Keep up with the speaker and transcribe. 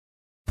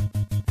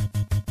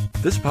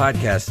This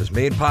podcast is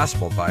made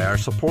possible by our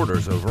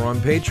supporters over on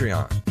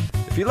Patreon.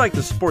 If you'd like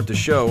to support the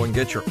show and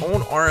get your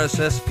own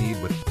RSS feed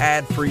with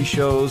ad-free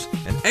shows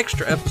and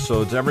extra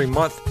episodes every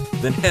month,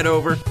 then head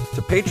over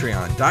to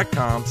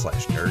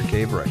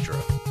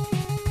patreon.com/nerdcaveretro.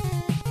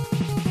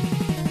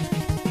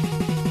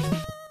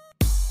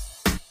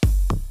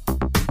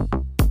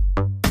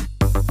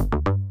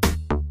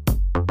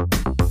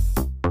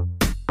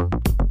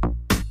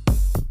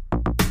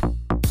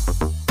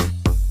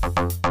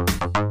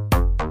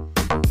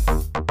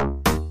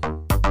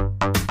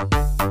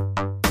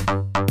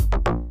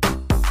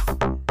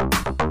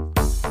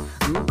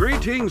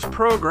 Greetings,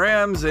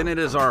 programs, and it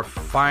is our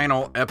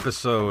final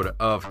episode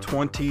of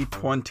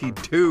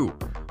 2022.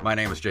 My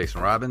name is Jason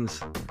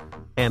Robbins.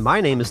 And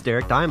my name is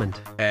Derek Diamond.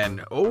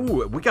 And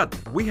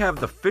we have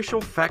the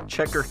official fact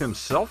checker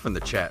himself in the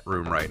chat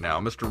room right now,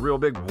 Mr. Real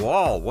Big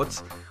Wall.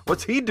 What's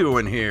he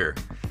doing here?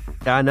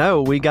 I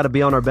know, we got to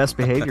be on our best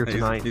behavior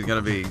tonight. He's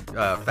going to be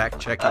fact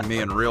checking me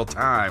in real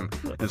time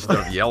instead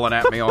of yelling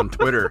at me on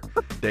Twitter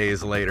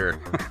days later.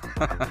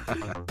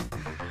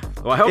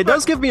 Well, it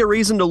does give me a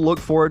reason to look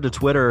forward to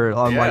Twitter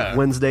on like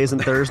Wednesdays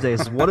and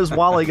Thursdays. What is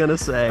Wally going to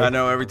say? I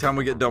know, every time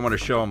we get done with a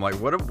show, I'm like,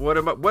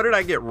 what did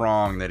I get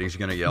wrong that he's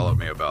going to yell at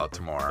me about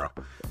tomorrow?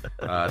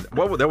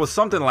 There was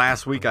something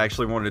last week I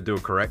actually wanted to do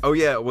a correct. Oh,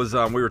 yeah, it was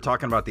we were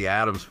talking about the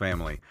Addams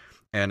family.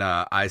 And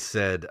I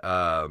said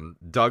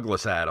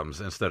Douglas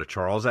Adams instead of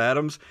Charles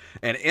Adams.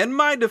 And in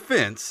my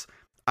defense,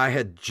 I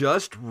had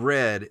just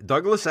read,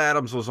 Douglas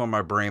Adams was on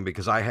my brain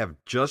because I have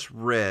just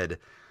read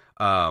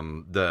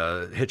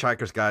the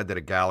Hitchhiker's Guide to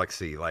the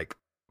Galaxy like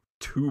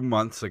 2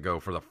 months ago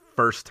for the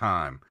first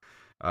time,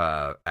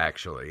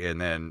 actually.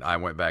 And then I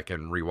went back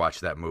and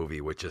rewatched that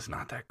movie, which is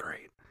not that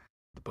great.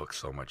 The book's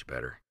so much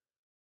better.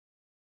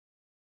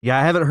 Yeah,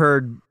 I haven't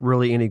heard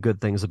really any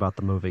good things about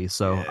the movie,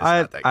 so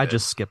I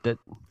just skipped it.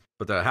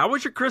 But how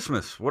was your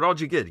Christmas? What all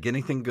did you get? Get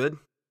anything good?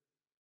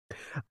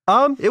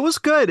 It was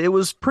good. It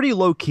was pretty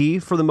low key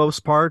for the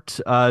most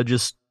part.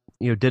 Just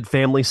did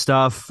family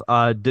stuff.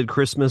 Did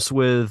Christmas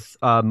with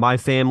my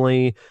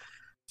family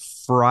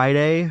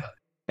Friday,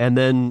 and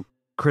then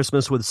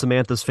Christmas with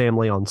Samantha's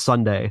family on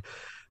Sunday.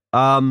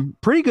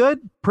 Pretty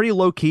good. Pretty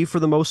low key for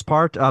the most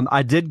part.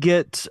 I did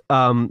get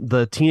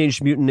the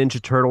Teenage Mutant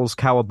Ninja Turtles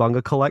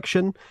Cowabunga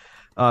collection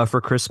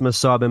for Christmas,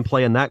 so I've been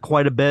playing that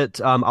quite a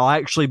bit. I'll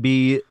actually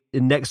be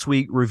next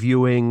week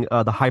reviewing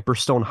the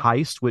Hyperstone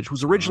Heist, which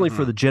was originally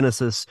for the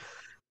Genesis,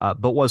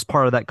 but was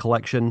part of that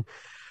collection.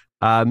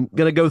 I'm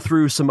going to go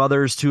through some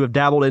others to have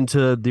dabbled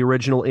into the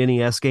original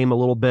NES game a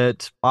little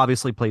bit,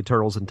 obviously played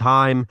Turtles in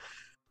Time.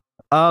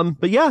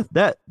 But yeah,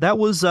 that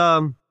was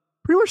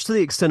pretty much to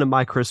the extent of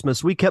my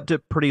Christmas. We kept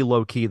it pretty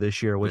low key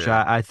this year, which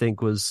I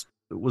think was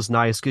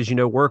nice because,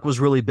 work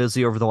was really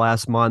busy over the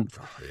last month.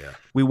 Oh, yeah.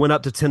 We went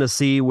up to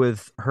Tennessee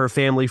with her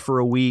family for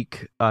a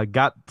week,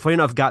 got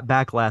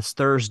back last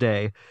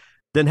Thursday,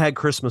 then had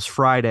Christmas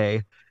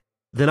Friday.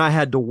 Then I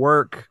had to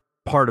work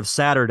part of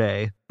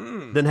Saturday,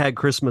 then had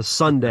Christmas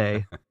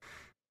Sunday.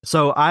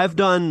 So I've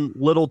done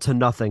little to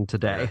nothing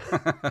today.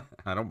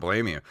 I don't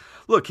blame you.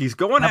 Look, he's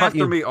going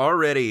after me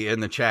already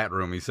in the chat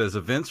room. He says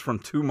events from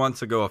 2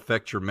 months ago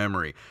affect your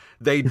memory.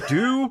 They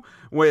do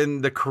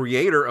when the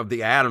creator of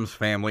the Addams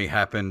Family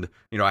happened.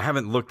 I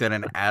haven't looked at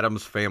an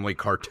Addams Family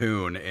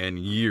cartoon in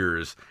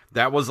years.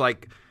 That was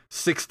like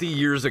 60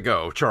 years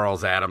ago,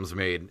 Charles Addams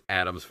made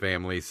Addams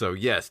Family. So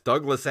yes,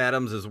 Douglas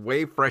Adams is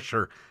way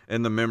fresher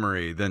in the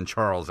memory than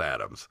Charles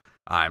Adams.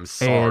 I'm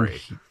sorry.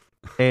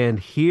 And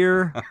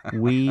here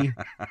we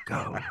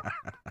go.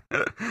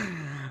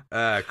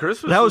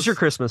 Christmas. That was your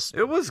Christmas.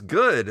 It was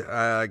good.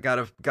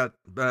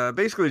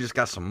 Basically just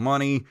got some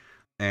money,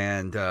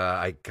 and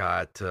I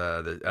got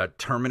the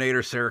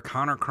Terminator Sarah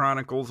Connor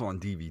Chronicles on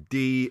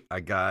DVD.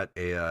 I got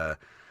a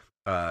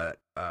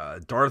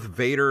Darth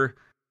Vader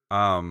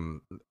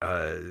was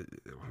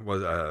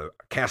a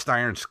cast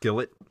iron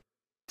skillet.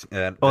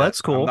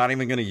 That's cool. I'm not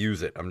even going to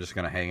use it. I'm just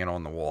going to hang it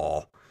on the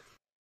wall.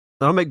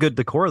 That'll make good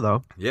decor,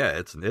 though. Yeah,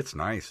 it's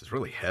nice. It's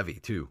really heavy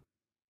too.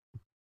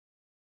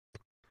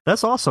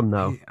 That's awesome,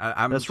 though.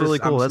 That's really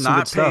cool. I'm That's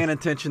not paying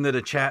attention to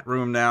the chat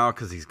room now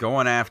because he's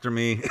going after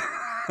me.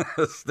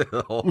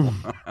 Still.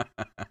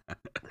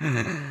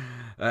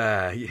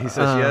 He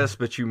says, yes,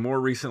 but you more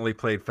recently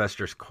played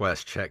Fester's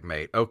Quest.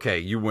 Checkmate. Okay,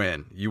 you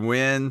win. You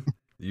win.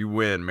 You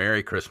win.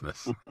 Merry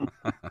Christmas.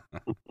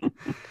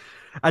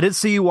 I did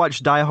see you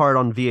watch Die Hard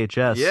on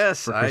VHS.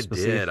 Yes, I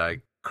did.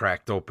 I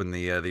cracked open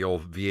the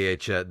old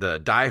VHS, the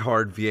Die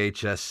Hard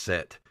VHS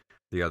set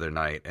the other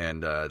night,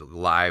 and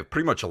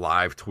pretty much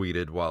live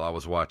tweeted while I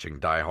was watching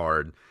Die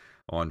Hard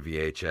on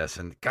VHS.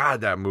 And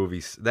God,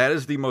 that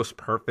is the most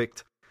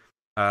perfect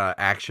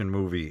action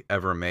movie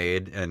ever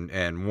made,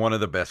 and one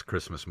of the best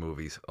Christmas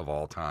movies of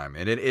all time.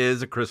 And it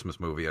is a Christmas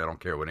movie. I don't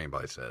care what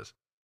anybody says.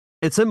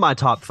 It's in my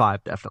top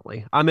 5,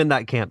 definitely. I'm in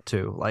that camp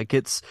too. Like,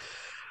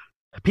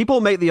 people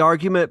make the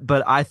argument,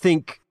 but I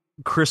think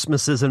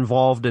Christmas is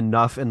involved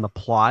enough in the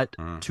plot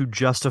to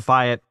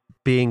justify it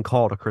being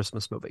called a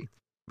Christmas movie.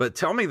 But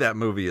tell me that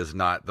movie is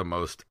not the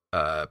most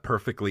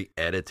perfectly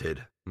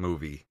edited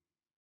movie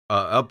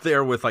Up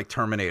there with like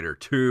Terminator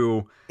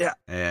 2 Yeah.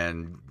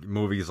 and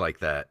movies like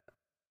that.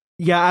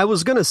 Yeah, I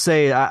was gonna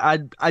say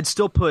I'd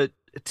still put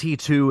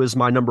T2 as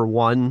my number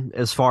one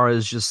as far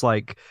as just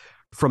like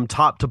from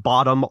top to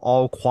bottom,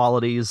 all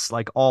qualities,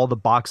 like all the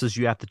boxes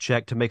you have to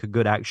check to make a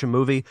good action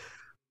movie.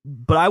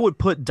 But I would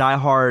put Die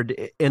Hard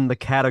in the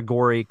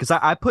category because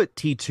I put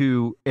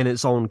T2 in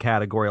its own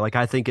category. Like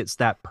I think it's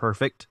that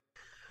perfect.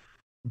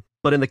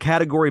 But in the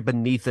category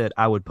beneath it,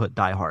 I would put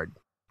Die Hard.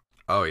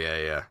 Oh yeah,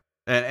 yeah.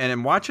 And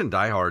in watching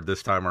Die Hard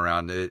this time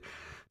around,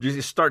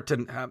 you start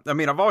to. I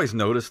mean, I've always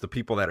noticed the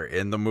people that are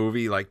in the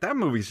movie. Like that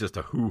movie's just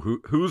a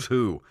who's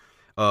who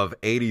of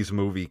 '80s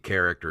movie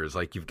characters.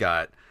 Like you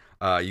got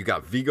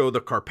Vigo the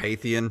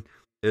Carpathian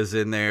is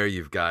in there.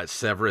 You've got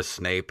Severus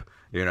Snape,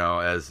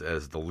 as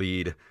the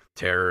lead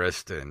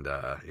terrorist, and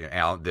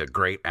the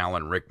great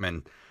Alan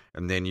Rickman.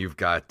 And then you've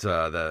got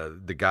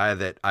the guy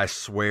that I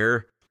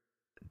swear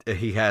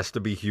he has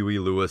to be Huey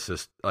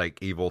Lewis's like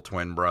evil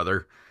twin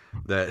brother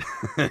that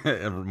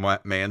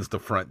mans the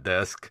front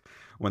desk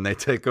when they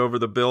take over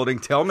the building.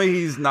 Tell me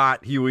he's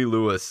not Huey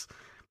Lewis,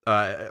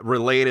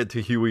 related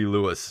to Huey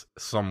Lewis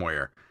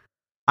somewhere.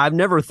 I've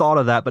never thought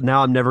of that, but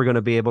now I'm never going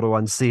to be able to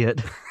unsee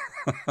it.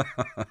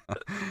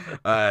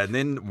 And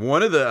then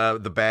one of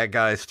the bad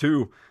guys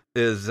too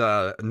is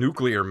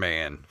Nuclear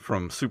Man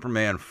from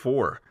Superman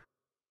 4.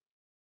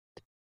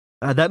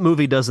 That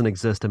movie doesn't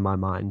exist in my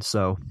mind,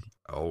 so.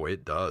 Oh,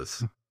 it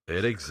does.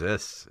 It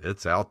exists.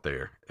 It's out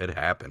there. It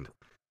happened.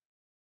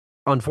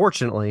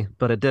 Unfortunately,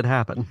 but it did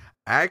happen.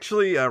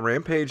 Actually,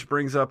 Rampage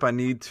brings up I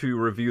need to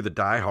review the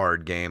Die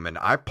Hard game, and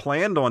I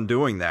planned on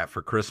doing that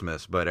for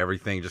Christmas, but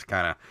everything just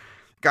kind of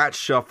got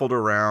shuffled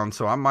around,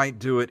 so I might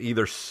do it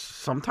either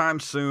sometime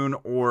soon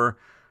or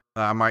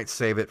I might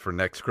save it for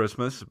next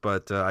Christmas,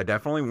 but I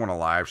definitely want to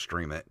live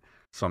stream it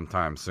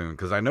sometime soon,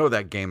 because I know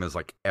that game is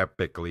like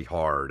epically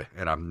hard,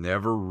 and I've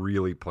never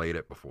really played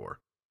it before.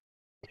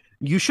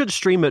 You should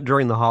stream it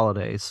during the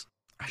holidays.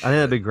 I think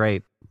that'd be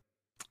great.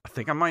 I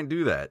think I might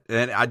do that.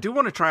 And I do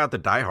want to try out the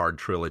Die Hard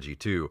trilogy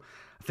too.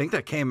 I think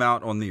that came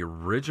out on the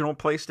original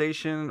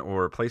PlayStation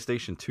or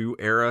PlayStation 2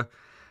 era.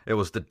 It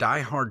was the Die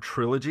Hard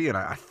trilogy, and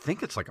I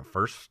think it's like a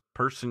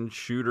first-person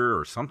shooter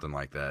or something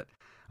like that.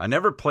 I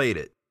never played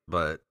it,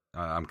 but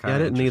I'm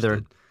kind of interested.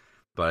 Either.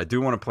 But I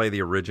do want to play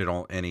the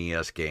original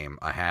NES game.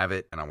 I have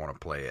it, and I want to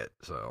play it,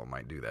 so I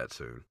might do that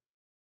soon.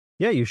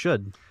 Yeah, you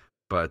should.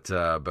 But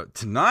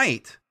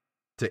tonight,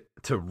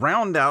 to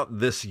round out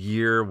this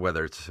year,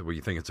 whether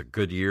you think it's a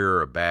good year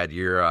or a bad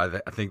year, I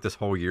think this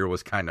whole year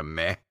was kind of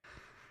meh.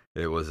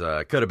 It was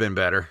could have been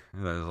better.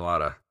 There's a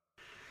lot of.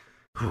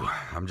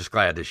 I'm just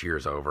glad this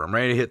year's over. I'm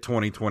ready to hit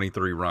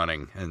 2023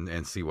 running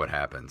and see what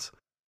happens.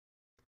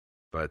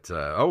 But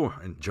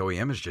and Joey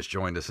M has just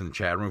joined us in the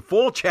chat room.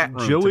 Full chat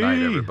room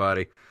tonight,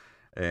 everybody.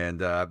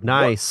 And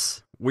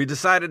nice. We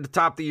decided to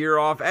top the year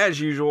off as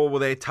usual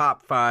with a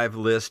top 5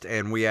 list,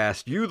 and we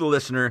asked you, the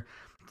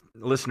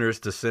listeners,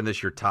 to send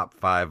us your top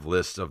 5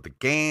 lists of the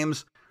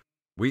games.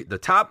 The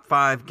top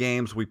 5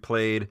 games we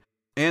played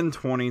in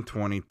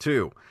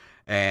 2022.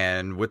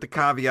 And with the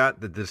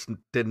caveat that this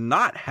did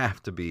not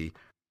have to be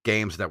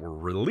games that were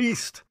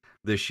released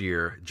this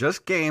year,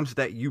 just games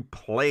that you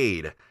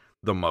played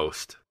the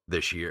most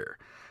this year.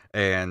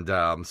 And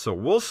so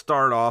we'll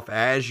start off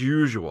as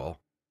usual.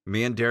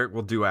 Me and Derek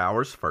will do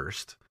ours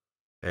first,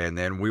 and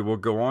then we will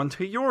go on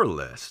to your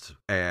list.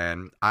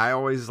 And I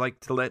always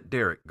like to let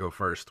Derek go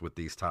first with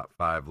these top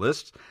 5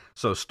 lists.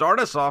 So start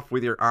us off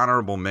with your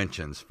honorable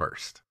mentions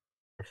first.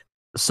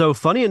 So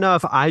funny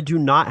enough, I do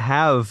not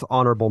have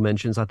honorable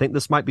mentions. I think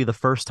this might be the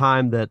first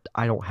time that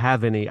I don't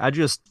have any. I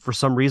just, for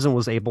some reason,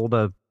 was able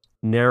to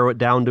narrow it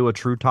down to a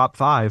true top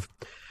 5.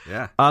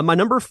 Yeah. My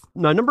number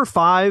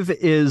 5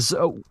 is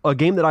a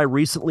game that I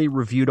recently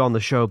reviewed on the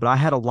show, but I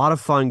had a lot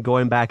of fun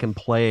going back and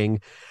playing.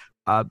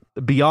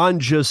 Beyond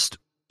just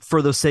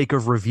for the sake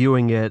of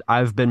reviewing it,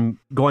 I've been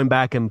going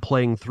back and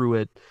playing through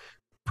it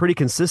pretty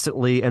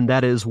consistently, and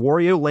that is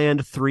Wario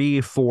Land 3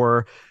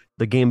 for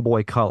the Game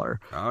Boy Color.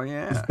 Oh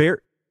yeah. Very,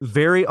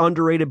 very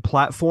underrated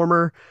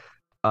platformer.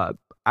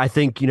 I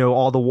think,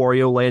 all the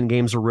Wario Land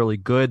games are really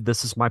good.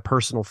 This is my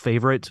personal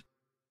favorite.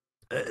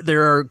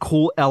 There are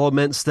cool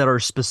elements that are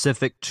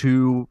specific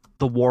to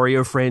the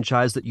Wario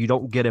franchise that you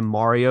don't get in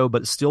Mario,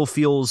 but it still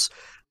feels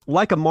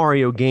like a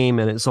Mario game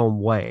in its own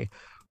way.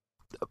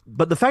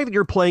 But the fact that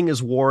you're playing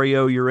as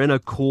Wario, you're in a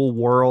cool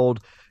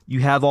world,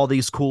 you have all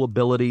these cool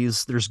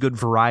abilities, there's good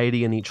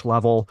variety in each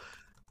level.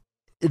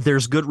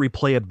 There's good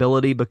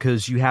replayability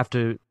because you have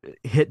to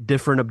hit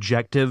different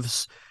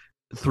objectives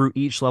through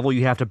each level.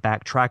 You have to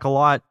backtrack a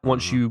lot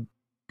once you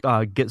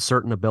get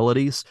certain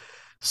abilities.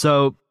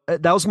 So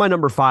that was my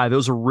number 5. It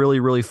was a really,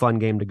 really fun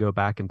game to go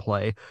back and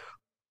play.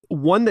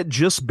 One that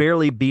just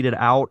barely beat it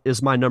out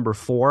is my number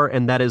 4,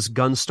 and that is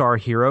Gunstar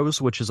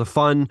Heroes, which is a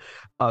fun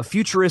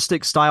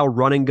futuristic style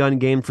run and gun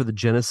game for the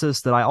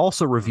Genesis that I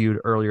also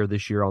reviewed earlier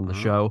this year on the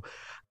show.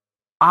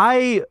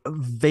 I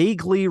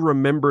vaguely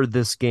remember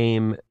this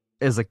game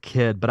as a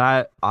kid, but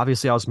I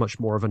was much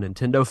more of a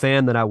Nintendo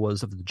fan than I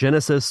was of the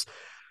Genesis.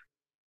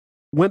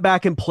 Went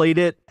back and played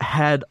it,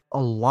 had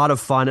a lot of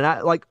fun.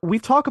 And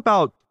we've talked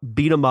about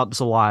beat 'em ups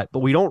a lot, but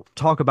we don't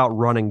talk about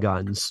run and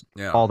guns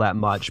Yeah. all that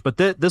much. But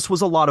this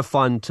was a lot of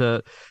fun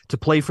to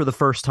play for the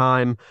first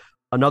time.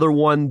 Another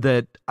one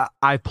that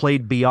I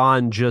played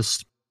beyond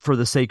just for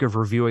the sake of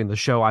reviewing the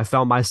show. I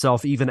found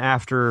myself, even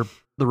after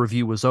the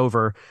review was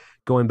over,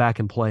 going back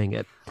and playing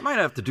it. I might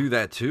have to do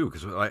that too,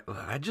 because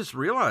I just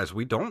realized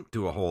we don't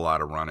do a whole lot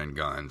of run and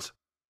guns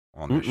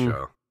on this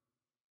show.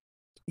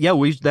 Yeah,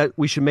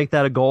 we should make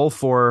that a goal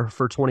for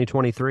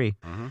 2023.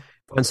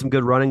 Find some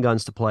good run and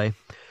guns to play.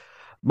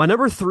 My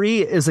number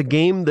 3 is a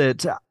game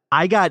that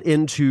I got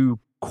into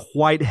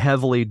quite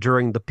heavily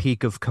during the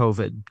peak of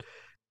COVID,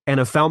 and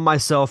have found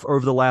myself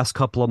over the last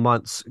couple of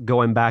months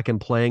going back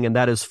and playing, and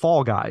that is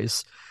Fall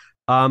Guys.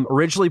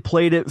 Originally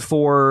played it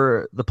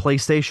for the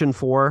PlayStation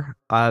 4.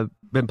 I've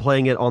been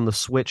playing it on the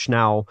Switch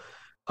now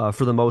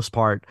for the most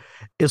part.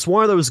 It's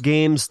one of those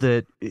games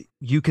that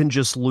you can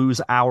just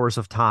lose hours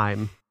of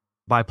time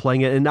by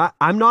playing it. And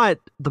I'm not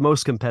the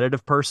most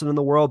competitive person in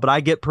the world, but I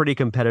get pretty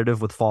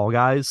competitive with Fall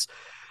Guys,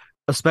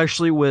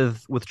 especially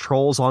with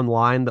trolls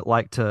online that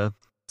like to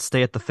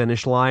stay at the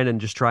finish line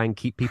and just try and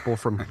keep people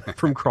from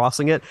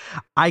crossing it.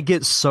 I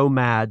get so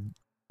mad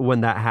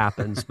when that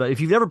happens. But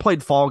if you've never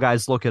played Fall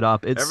Guys, look it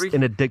up. It's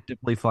an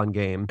addictively fun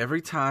game.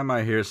 Every time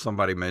I hear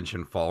somebody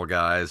mention Fall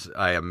Guys,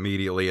 I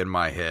immediately in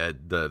my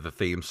head the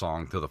theme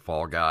song to the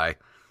Fall Guy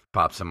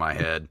pops in my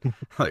head.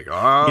 Like,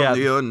 I'm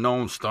the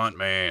unknown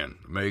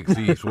stuntman, makes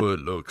Eastwood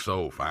look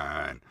so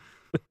fine.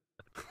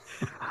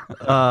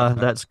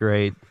 That's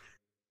great.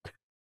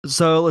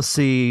 So let's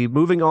see.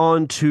 Moving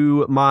on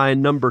to my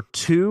number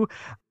 2.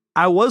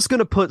 I was going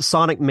to put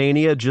Sonic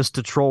Mania just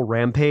to troll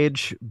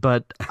Rampage,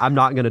 but I'm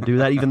not going to do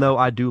that, even though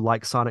I do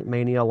like Sonic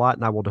Mania a lot,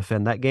 and I will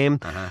defend that game.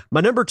 My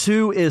number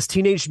 2 is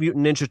Teenage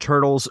Mutant Ninja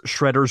Turtles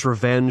Shredder's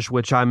Revenge,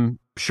 which I'm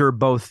sure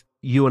both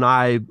you and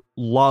I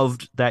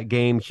loved that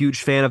game.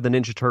 Huge fan of the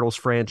Ninja Turtles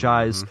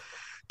franchise.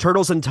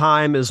 Turtles in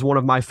Time is one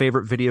of my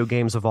favorite video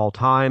games of all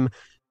time.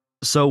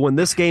 So when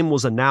this game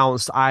was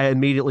announced, I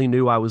immediately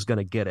knew I was going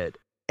to get it.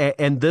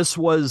 And this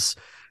was,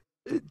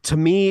 to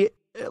me,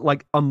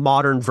 like a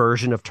modern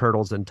version of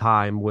Turtles in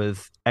Time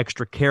with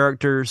extra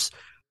characters.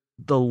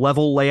 The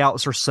level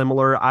layouts are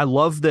similar. I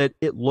love that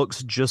it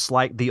looks just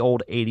like the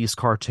old 80s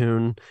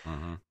cartoon.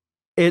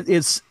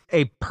 It's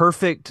a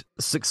perfect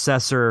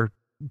successor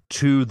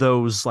to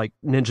those like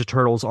Ninja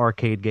Turtles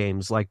arcade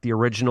games, like the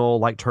original,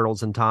 like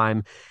Turtles in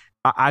Time.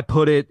 I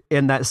put it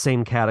in that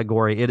same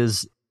category. It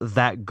is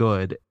that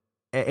good.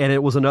 And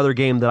it was another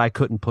game that I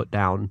couldn't put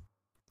down.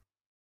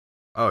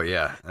 Oh,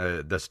 yeah.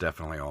 That's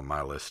definitely on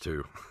my list,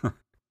 too.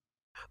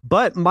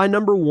 But my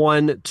number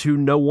 1, to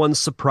no one's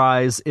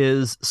surprise,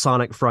 is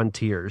Sonic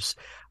Frontiers.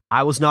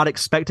 I was not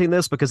expecting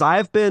this because I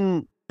have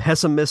been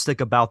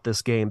pessimistic about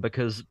this game,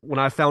 because when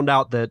I found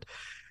out that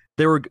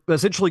they were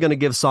essentially going to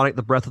give Sonic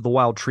the Breath of the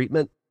Wild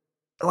treatment,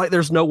 like,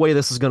 there's no way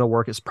this is going to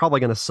work. It's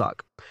probably going to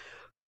suck.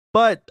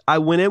 But I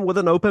went in with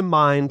an open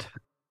mind,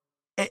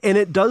 and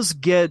it does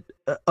get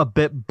a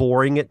bit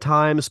boring at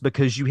times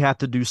because you have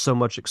to do so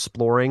much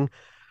exploring.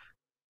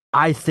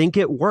 I think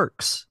it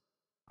works.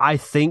 I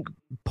think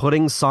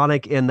putting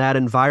Sonic in that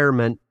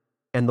environment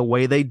and the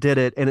way they did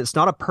it, and it's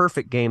not a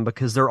perfect game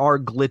because there are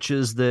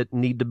glitches that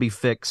need to be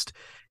fixed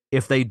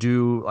if they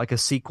do like a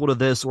sequel to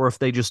this, or if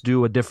they just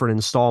do a different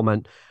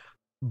installment,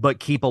 but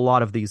keep a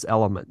lot of these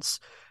elements.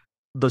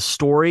 The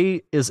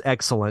story is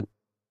excellent.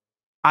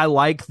 I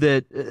like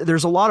that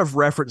there's a lot of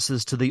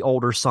references to the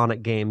older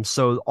Sonic games,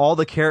 so all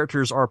the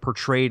characters are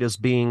portrayed as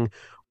being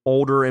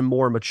older and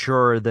more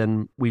mature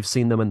than we've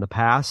seen them in the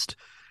past.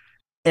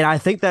 And I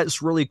think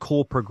that's really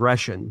cool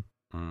progression.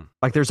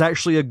 Like, there's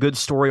actually a good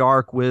story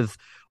arc with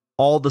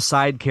all the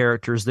side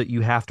characters that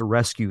you have to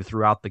rescue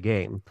throughout the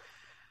game.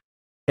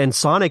 And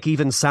Sonic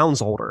even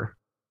sounds older,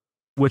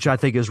 which I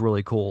think is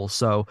really cool.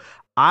 So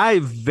I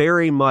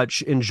very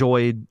much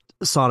enjoyed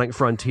Sonic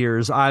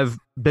Frontiers. I've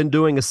been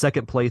doing a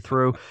second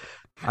playthrough.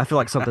 I feel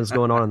like something's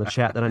going on in the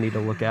chat that I need to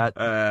look at.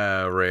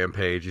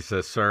 Rampage, he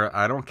says, "Sir,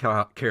 I don't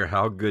care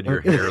how good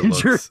your hair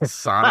looks.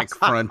 Sonic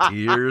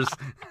Frontiers."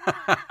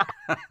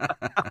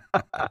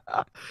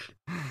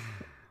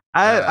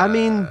 I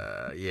mean,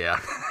 yeah.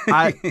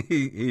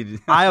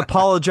 I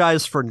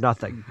apologize for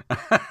nothing,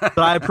 but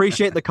I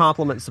appreciate the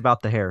compliments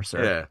about the hair,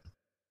 sir. Yeah.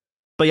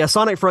 But yeah,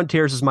 Sonic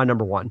Frontiers is my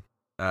number 1.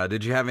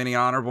 Did you have any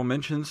honorable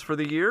mentions for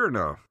the year or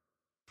no?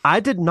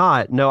 I did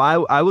not. No,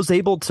 I was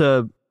able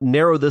to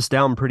narrow this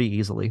down pretty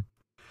easily.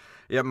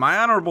 Yeah, my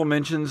honorable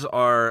mentions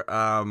are,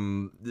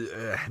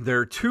 there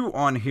are 2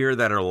 on here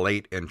that are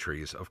late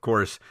entries. Of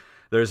course,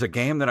 there's a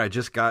game that I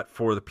just got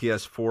for the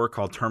PS4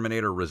 called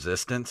Terminator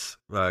Resistance,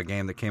 a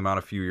game that came out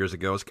a few years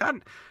ago.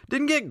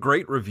 Didn't get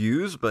great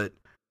reviews, but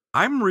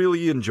I'm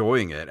really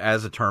enjoying it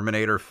as a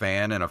Terminator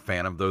fan and a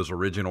fan of those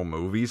original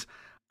movies.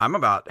 I'm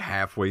about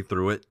halfway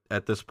through it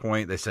at this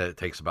point. They said it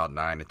takes about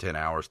 9 to 10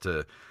 hours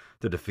to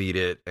defeat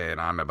it, and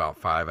I'm about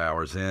 5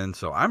 hours in,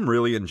 so I'm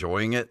really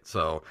enjoying it.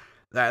 So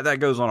that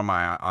goes on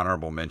my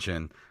honorable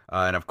mention.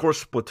 And of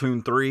course,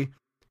 Splatoon 3.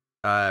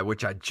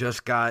 which I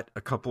just got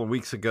a couple of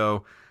weeks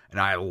ago, and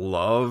I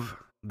love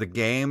the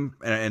game.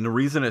 And the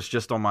reason it's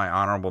just on my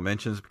honorable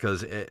mentions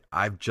because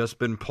I've just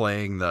been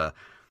playing the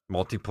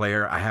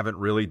multiplayer. I haven't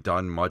really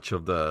done much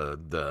of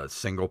the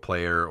single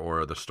player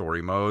or the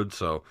story mode,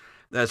 so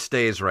that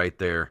stays right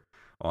there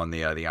on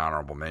the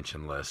honorable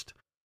mention list.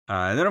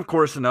 And then, of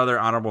course, another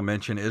honorable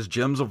mention is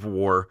Gems of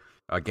War,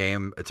 a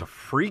game. It's a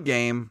free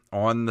game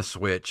on the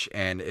Switch,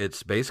 and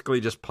it's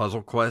basically just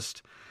Puzzle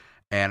Quest.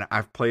 And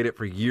I've played it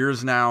for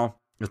years now.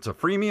 It's a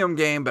freemium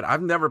game, but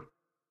I've never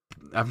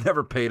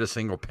paid a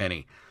single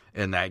penny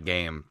in that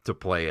game to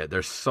play it.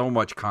 There's so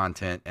much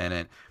content in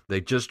it.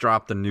 They just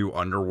dropped the new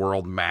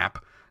Underworld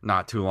map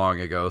not too long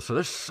ago, so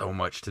there's so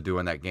much to do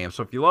in that game.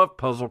 So if you love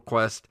Puzzle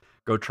Quest,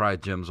 go try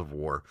Gems of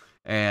War.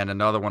 And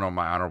another one of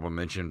my honorable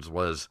mentions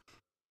was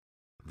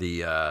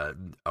the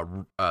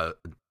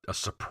a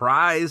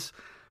surprise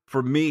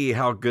for me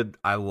how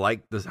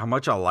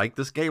much I like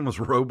this game was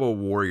Robo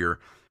Warrior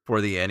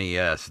for the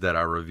NES that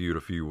I reviewed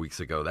a few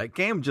weeks ago. That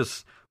game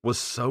just was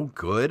so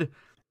good,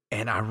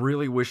 and I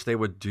really wish they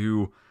would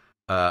do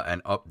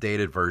an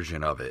updated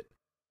version of it.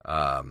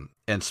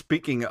 And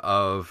speaking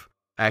of,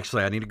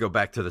 actually, I need to go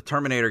back to the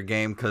Terminator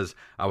game because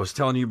I was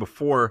telling you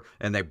before,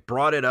 and they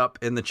brought it up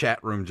in the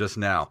chat room just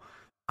now.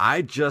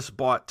 I just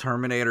bought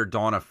Terminator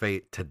Dawn of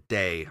Fate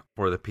today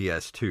for the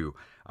PS2.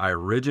 I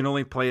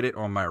originally played it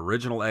on my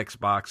original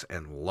Xbox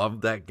and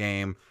loved that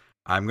game.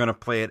 I'm going to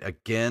play it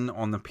again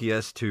on the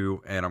PS2,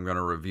 and I'm going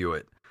to review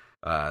it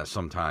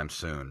sometime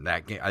soon.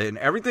 That game, and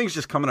everything's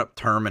just coming up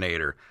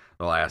Terminator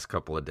the last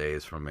couple of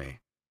days for me.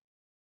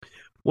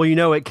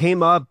 Well, it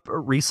came up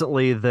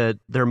recently that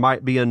there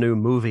might be a new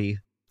movie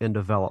in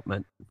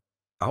development.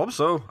 I hope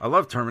so. I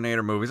love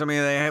Terminator movies. I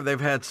mean,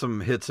 they've had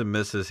some hits and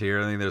misses here.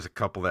 I mean, there's a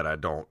couple that I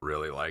don't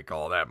really like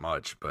all that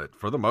much, but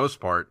for the most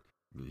part,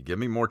 give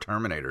me more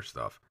Terminator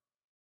stuff.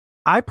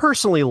 I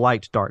personally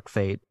liked Dark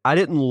Fate. I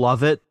didn't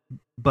love it,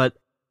 but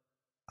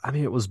I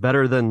mean, it was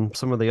better than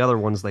some of the other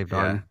ones they've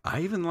done. I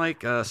even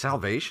like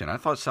Salvation. I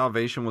thought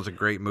Salvation was a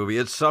great movie.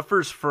 It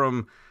suffers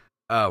from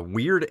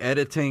weird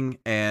editing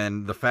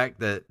and the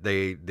fact that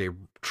they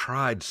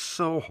tried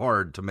so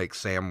hard to make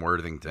Sam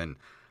Worthington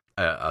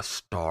a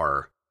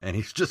star, and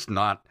he's just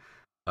not.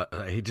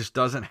 He just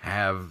doesn't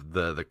have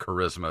the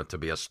charisma to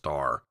be a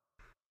star.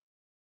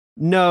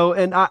 No,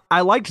 and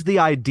I liked the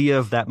idea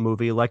of that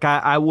movie. Like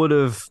I would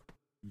have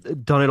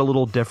done it a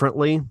little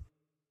differently,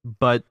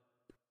 but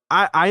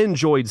I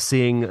enjoyed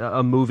seeing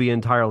a movie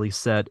entirely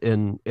set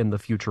in the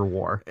future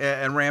war.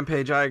 And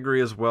Rampage, I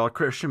agree as well.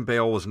 Christian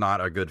Bale was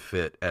not a good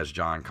fit as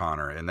John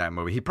Connor in that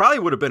movie. He probably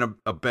would have been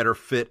a better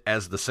fit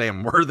as the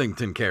Sam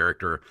Worthington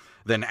character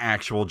than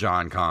actual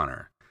John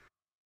Connor.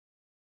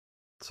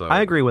 So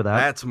I agree with that.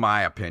 That's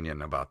my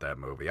opinion about that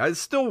movie. It's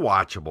still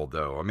watchable,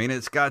 though. I mean,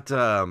 it's got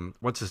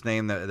what's his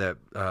name that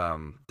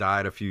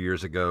died a few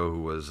years ago,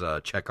 who was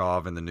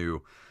Chekhov in the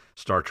new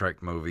Star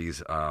Trek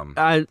movies.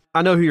 I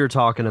know who you're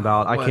talking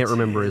about. I can't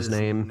remember his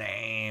name.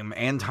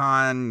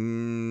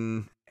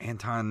 Anton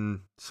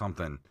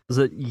something. Is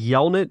it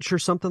Yelnats or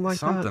something like that?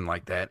 Something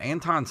like that.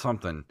 Anton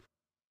something.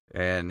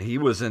 And he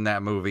was in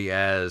that movie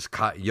as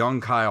young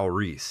Kyle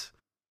Reese.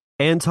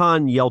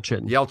 Anton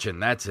Yelchin.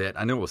 Yelchin, that's it.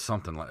 I knew it was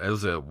something like it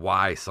was a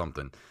Y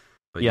something.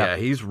 But yeah,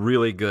 he's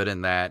really good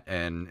in that,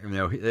 and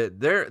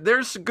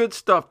there's good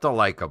stuff to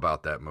like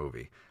about that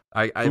movie.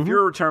 If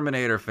you're a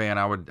Terminator fan,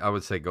 I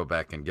would say go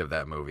back and give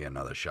that movie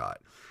another shot.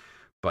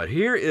 But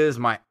here is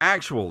my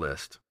actual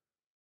list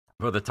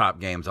for the top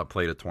games I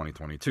played of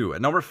 2022.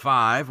 At number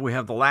 5, we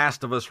have The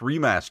Last of Us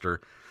Remaster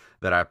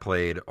that I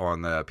played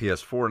on the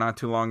PS4 not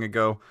too long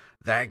ago.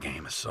 That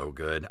game is so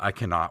good. I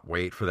cannot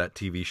wait for that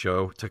TV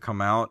show to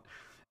come out,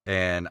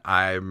 and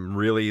I'm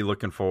really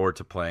looking forward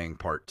to playing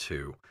part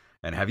 2.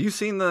 And have you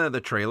seen the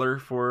trailer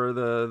for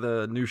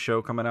the new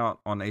show coming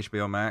out on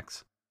HBO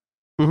Max?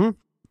 Mm-hmm.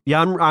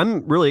 Yeah,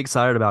 I'm really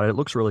excited about it. It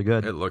looks really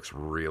good. It looks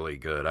really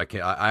good.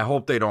 I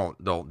hope they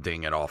don't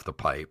ding it off the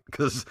pipe,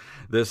 because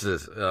this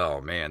is,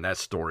 oh man, that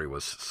story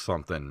was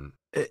something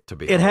to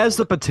be. It has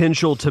the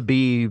potential to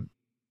be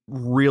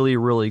really,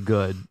 really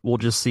good. We'll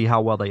just see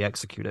how well they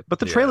execute it. But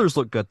the trailers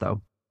look good,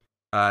 though.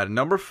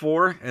 Number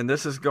 4, and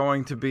this is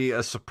going to be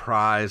a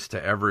surprise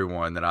to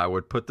everyone that I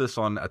would put this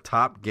on a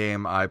top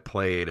game I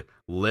played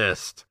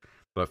list,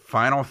 but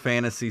Final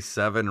Fantasy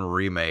VII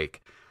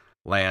Remake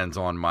lands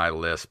on my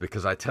list,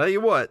 because I tell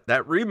you what,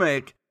 that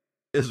remake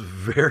is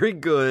very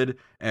good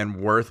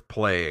and worth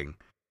playing.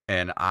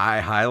 And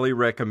I highly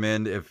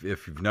recommend, if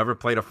you've never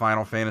played a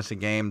Final Fantasy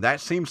game,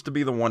 that seems to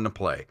be the one to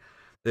play,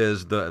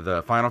 is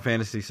the Final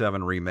Fantasy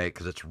VII Remake,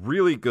 because it's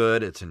really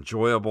good, it's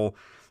enjoyable,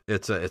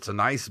 it's a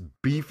nice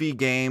beefy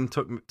game.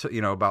 Took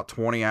about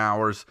 20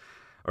 hours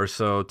or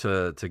so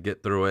to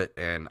get through it,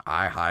 and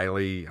I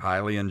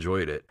highly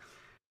enjoyed it.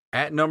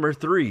 At number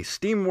 3,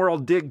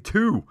 SteamWorld Dig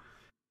 2.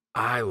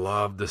 I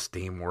love the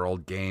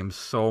SteamWorld games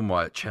so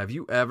much. Have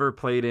you ever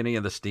played any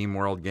of the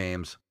SteamWorld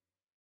games?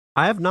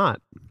 I have not.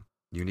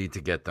 You need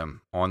to get them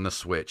on the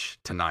Switch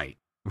tonight.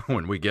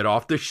 when we get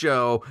off the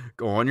show,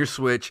 go on your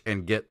Switch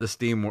and get the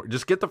Steam.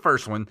 Just get the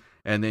first one,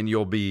 and then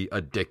you'll be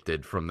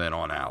addicted from then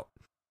on out.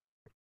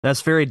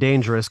 That's very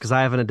dangerous because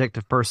I have an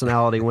addictive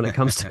personality when it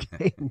comes to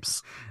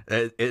games.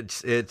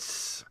 It's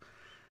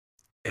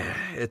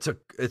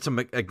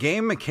a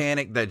game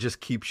mechanic that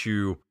just keeps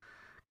you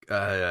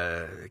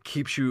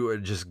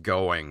just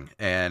going,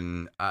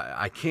 and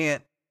I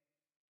can't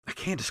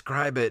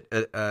describe it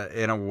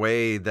in a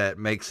way that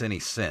makes any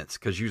sense,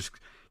 because you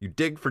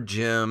dig for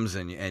gems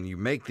and you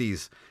make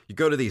these, you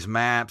go to these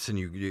maps and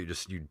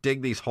you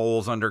dig these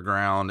holes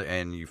underground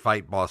and you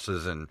fight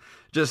bosses, and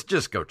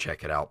just go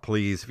check it out,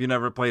 please. If you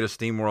never played a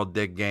SteamWorld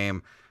Dig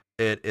game,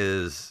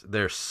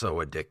 they're so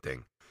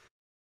addicting.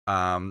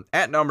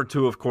 At number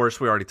 2, of course,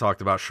 we already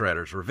talked about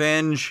Shredder's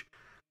Revenge.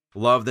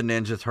 Love the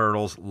Ninja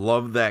Turtles.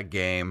 Love that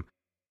game.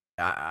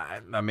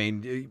 I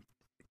mean,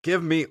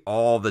 give me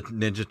all the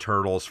Ninja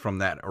Turtles from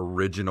that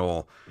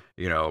original,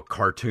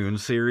 cartoon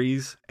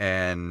series,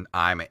 and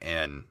I'm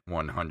in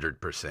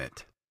 100%.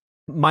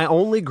 My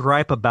only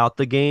gripe about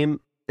the game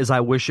is I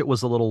wish it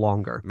was a little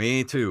longer.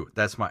 Me too.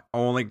 That's my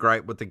only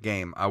gripe with the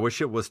game. I wish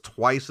it was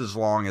twice as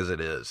long as it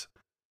is.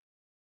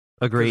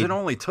 Agreed. Because it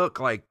only took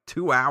like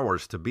 2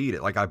 hours to beat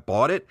it. Like, I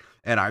bought it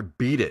and I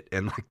beat it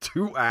in like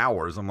 2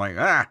 hours. I'm like,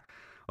 well,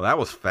 that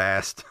was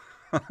fast.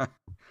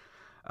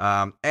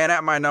 And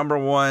at my number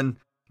 1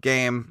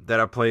 game that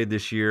I played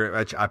this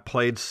year, I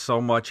played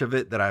so much of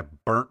it that I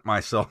burnt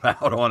myself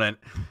out on it,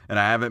 and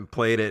I haven't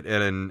played it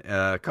in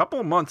a couple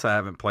of months. I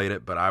haven't played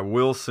it, but I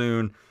will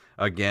soon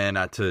again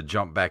to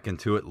jump back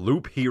into it.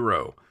 Loop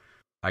Hero.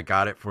 I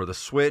got it for the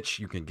Switch.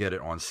 You can get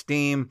it on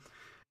Steam.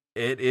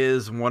 It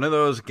is one of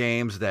those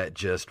games that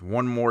just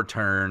one more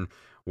turn,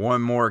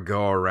 one more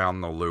go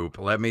around the loop.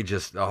 Let me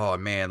build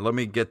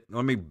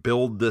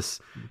this,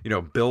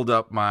 build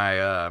up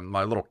my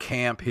my little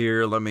camp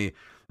here. Let me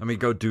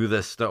go do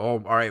this stuff.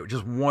 Oh, all right,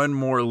 just one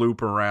more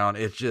loop around.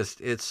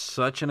 It's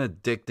such an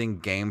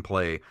addicting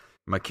gameplay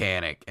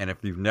mechanic. And if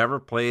you've never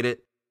played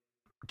it,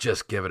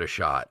 just give it a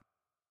shot.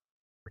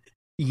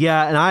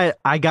 Yeah, and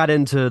I got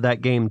into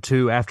that game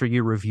too after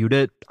you reviewed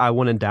it. I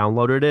went and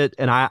downloaded it,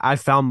 and I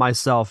found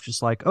myself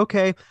just like,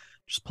 okay,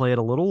 just play it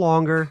a little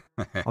longer.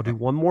 I'll do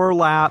one more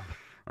lap.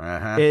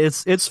 Uh-huh.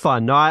 It's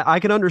fun. No,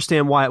 I can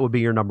understand why it would be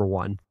your number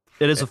 1.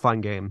 It is a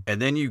fun game.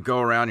 And then you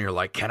go around and you're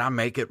like, can I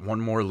make it one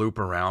more loop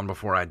around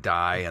before I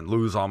die and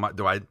lose all my...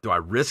 Do I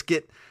risk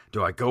it?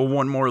 Do I go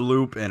one more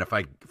loop? And if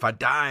I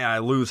die, I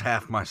lose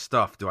half my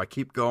stuff. Do I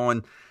keep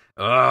going?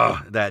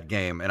 Ugh, that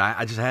game. And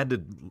I just had to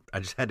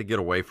get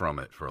away from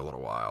it for a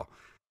little while.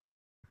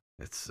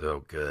 It's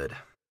so good.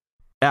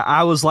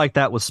 I was like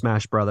that with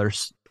Smash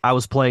Brothers. I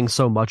was playing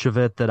so much of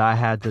it that I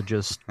had to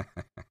just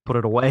put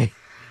it away.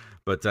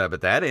 But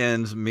that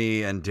ends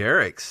me and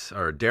Derek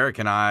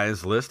and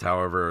I's list,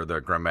 however the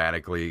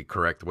grammatically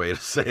correct way to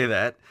say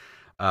that.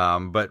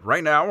 But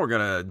right now we're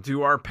going to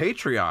do our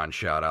Patreon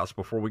shout-outs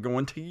before we go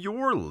into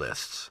your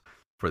lists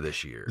for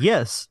this year.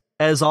 Yes.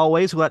 As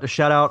always, we'd like to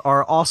shout out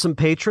our awesome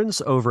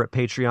patrons over at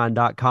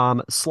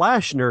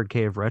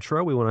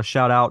patreon.com/nerdcaveretro. We want to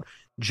shout out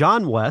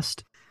John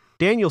West,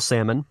 Daniel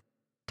Salmon,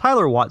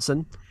 Tyler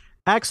Watson,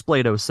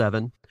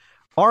 Axblade07,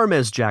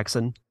 Armez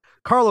Jackson,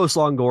 Carlos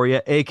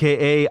Longoria,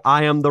 a.k.a.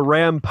 I Am the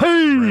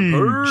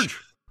Rampage,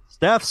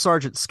 Staff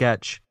Sergeant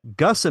Sketch,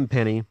 Gus and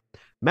Penny,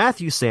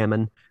 Matthew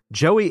Salmon,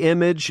 Joey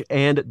Image,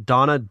 and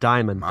Donna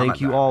Diamond.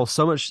 Thank you all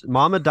so much.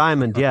 Mama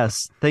Diamond,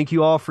 yes. Thank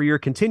you all for your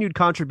continued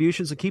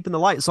contributions and keeping the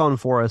lights on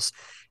for us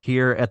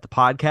here at the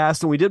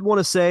podcast. And we did want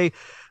to say,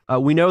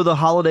 we know the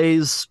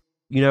holidays,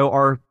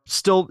 it's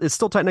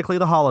still technically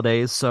the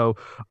holidays. So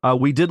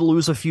we did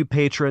lose a few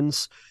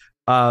patrons.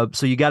 So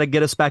you got to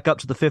get us back up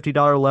to the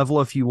 $50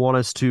 level if you want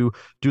us to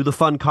do the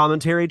fun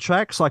commentary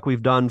tracks like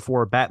we've done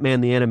for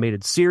Batman the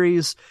Animated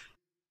Series,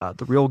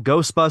 the real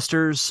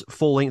Ghostbusters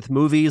full-length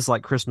movies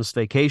like Christmas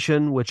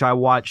Vacation, which I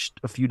watched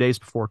a few days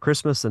before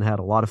Christmas and had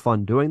a lot of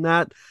fun doing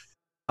that.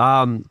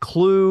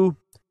 Clue,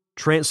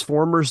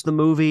 Transformers the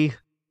movie,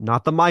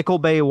 not the Michael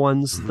Bay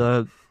ones,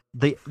 the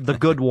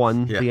good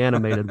one, yeah. The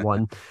animated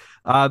one.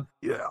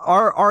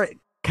 Our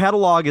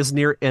catalog is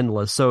near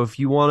endless, so if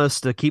you want us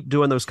to keep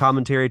doing those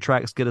commentary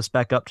tracks, get us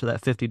back up to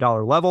that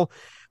 $50 level,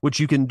 which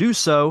you can do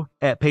so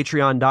at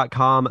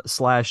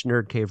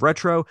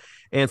patreon.com/nerdcaveretro.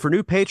 And for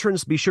new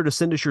patrons, be sure to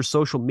send us your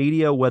social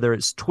media, whether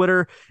it's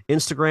Twitter,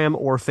 Instagram,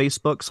 or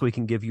Facebook, so we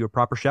can give you a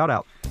proper shout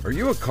out. Are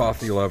you a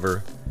coffee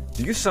lover?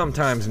 Do you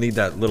sometimes need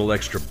that little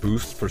extra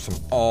boost for some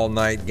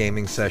all-night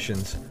gaming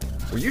sessions?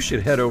 Well, you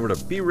should head over to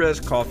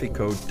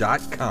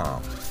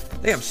brezcoffeeco.com.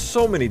 They have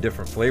so many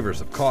different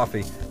flavors of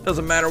coffee.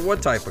 Doesn't matter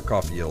what type of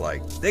coffee you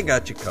like, they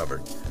got you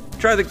covered.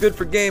 Try the Good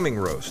for Gaming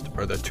roast,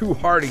 or the Two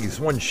Hardies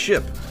One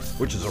Ship,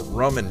 which is a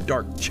rum and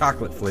dark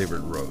chocolate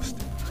flavored roast.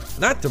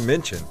 Not to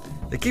mention,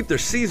 they keep their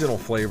seasonal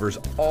flavors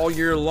all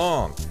year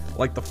long,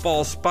 like the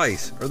Fall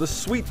Spice or the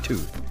Sweet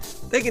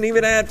Tooth. They can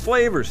even add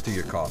flavors to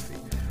your coffee.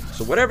 So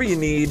So whatever you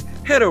need,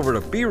 head over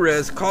to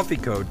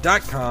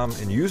brezcoffeeco.com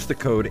and use the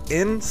code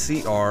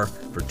NCR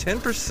for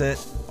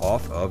 10%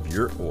 off of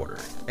your order.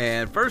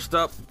 And first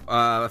up,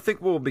 I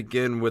think we'll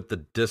begin with the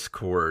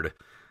Discord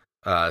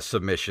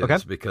submissions,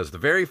 okay, because the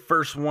very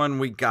first one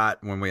we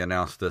got when we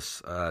announced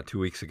this 2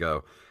 weeks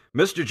ago,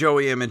 Mr.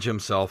 Joey Image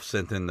himself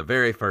sent in the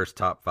very first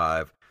top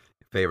 5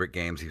 favorite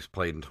games he's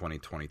played in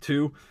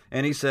 2022,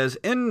 and he says,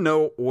 in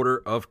no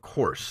order, of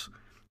course.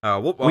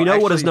 We know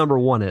what his number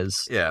 1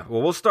 is. Yeah,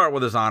 well, we'll start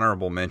with his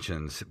honorable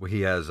mentions.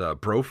 He has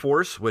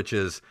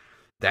Broforce,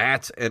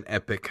 that's an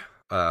epic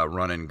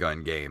run and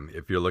gun game.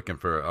 If you're looking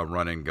for a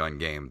run and gun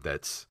game,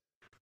 it's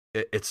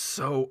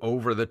so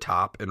over the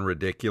top and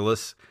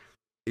ridiculous.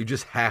 You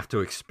just have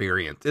to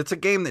experience. It's a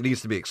game that needs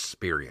to be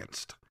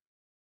experienced.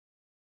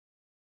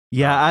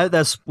 Yeah,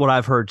 that's what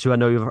I've heard too. I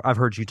know I've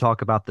heard you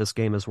talk about this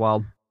game as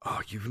well. Oh,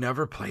 you've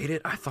never played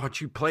it? I thought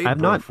you played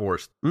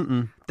Broforce.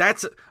 Not.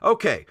 That's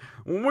okay.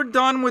 When we're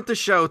done with the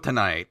show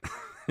tonight,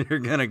 you're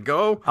gonna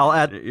go.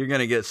 You're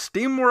gonna get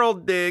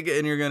SteamWorld Dig,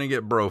 and you're gonna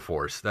get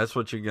Broforce. That's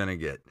what you're gonna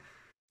get.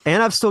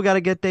 And I've still got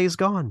to get Days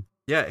Gone.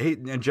 Yeah,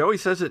 and Joey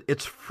says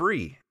it's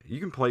free. You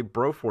can play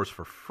Broforce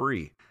for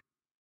free.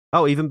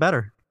 Oh, even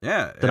better.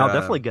 Yeah, then I'll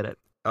definitely get it.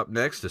 Up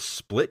next is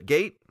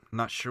Splitgate.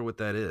 Not sure what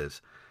that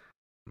is.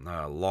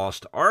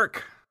 Lost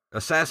Ark,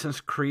 Assassin's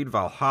Creed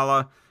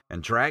Valhalla,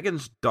 and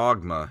Dragon's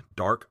Dogma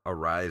Dark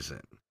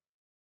Arisen.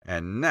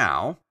 And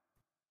now,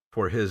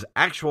 for his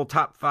actual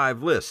top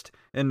 5 list,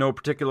 in no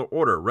particular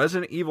order,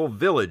 Resident Evil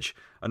Village,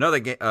 another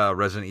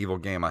Resident Evil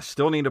game I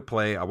still need to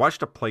play. I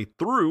watched a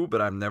playthrough,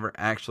 but I've never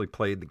actually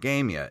played the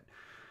game yet.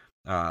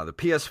 The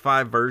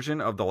PS5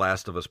 version of The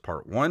Last of Us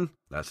Part 1,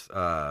 that's,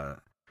 I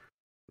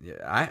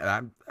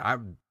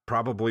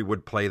probably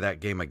would play that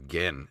game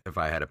again if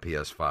I had a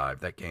PS5.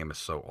 That game is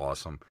so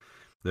awesome.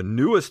 The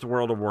newest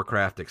World of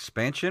Warcraft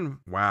expansion,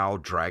 WoW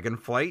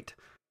Dragonflight,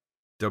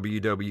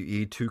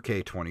 WWE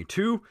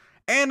 2K22,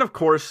 and of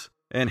course,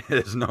 in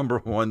his number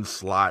 1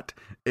 slot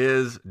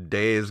is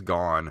Days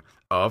Gone,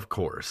 of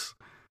course.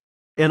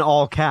 In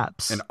all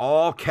caps. In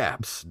all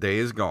caps,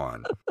 Days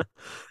Gone.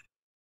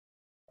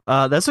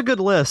 That's a good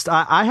list.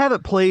 I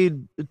haven't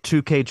played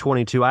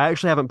 2K22. I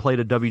actually haven't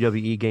played a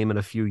WWE game in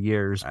a few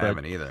years. But I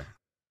haven't either.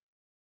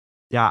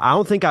 Yeah, I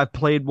don't think I've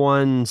played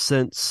one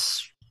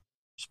since...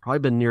 It's probably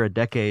been near a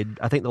decade.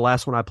 I think the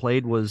last one I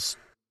played was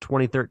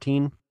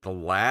 2013. The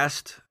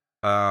last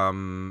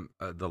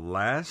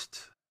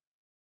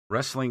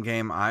wrestling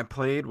game I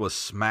played was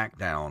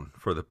SmackDown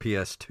for the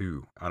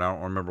PS2. I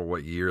don't remember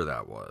what year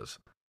that was.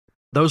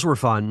 Those were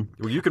fun.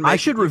 Well, you can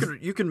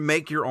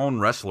make your own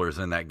wrestlers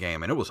in that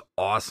game, and it was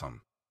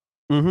awesome.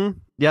 Mm-hmm.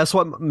 Yeah, that's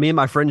what me and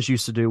my friends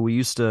used to do. We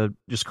used to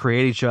just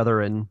create each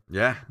other and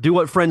do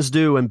what friends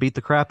do and beat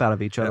the crap out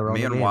of each other.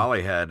 Me and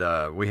Wally had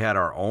we had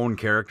our own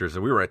characters,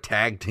 and we were a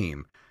tag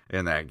team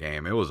in that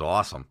game. It was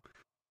awesome.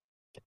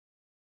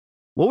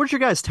 What would your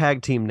guys'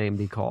 tag team name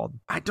be called?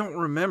 I don't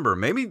remember.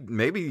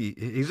 Maybe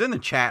he's in the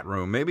chat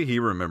room. Maybe he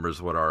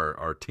remembers what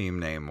our team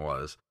name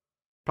was.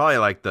 Probably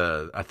like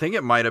I think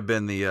it might have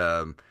been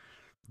the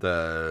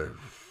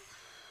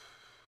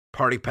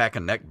Party Pack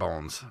of Neck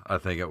Bones. I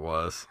think it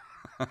was.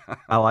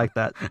 I like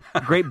that.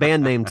 Great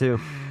band name too.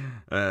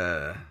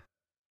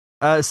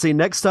 See,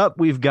 next up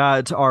we've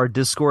got our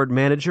Discord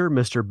manager,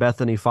 Mr.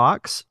 Bethany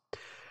Fox.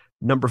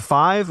 Number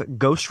 5,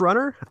 Ghost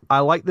Runner. I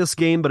like this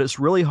game, but it's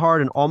really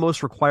hard and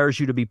almost requires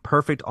you to be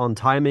perfect on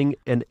timing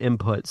and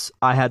inputs.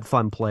 I had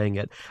fun playing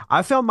it.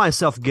 I found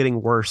myself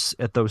getting worse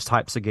at those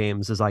types of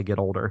games as I get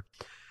older.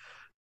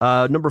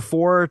 Number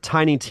 4,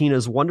 Tiny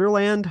Tina's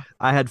Wonderland.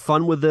 I had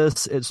fun with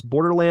this. It's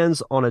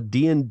Borderlands on a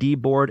D&D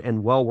board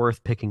and well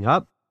worth picking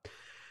up.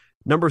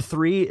 Number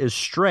 3 is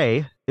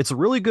Stray. It's a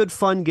really good,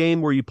 fun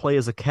game where you play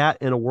as a cat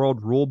in a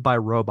world ruled by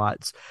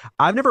robots.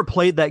 I've never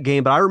played that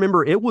game, but I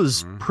remember it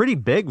was pretty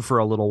big for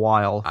a little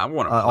while. I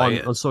want to play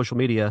it on social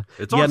media.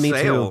 It's on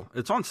sale.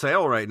 It's on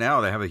sale right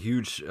now. They have a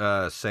huge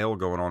sale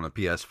going on the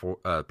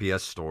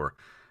PS Store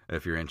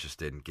if you're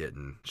interested in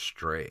getting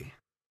Stray.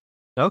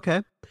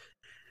 Okay.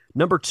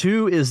 Number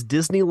 2 is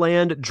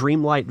Disneyland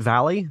Dreamlight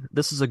Valley.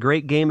 This is a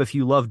great game if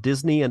you love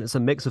Disney, and it's a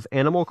mix of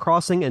Animal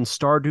Crossing and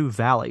Stardew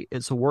Valley.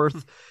 It's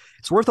worth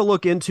a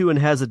look into and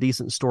has a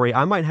decent story.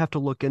 I might have to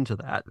look into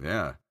that.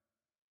 Yeah.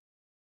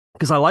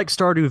 Because I like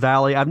Stardew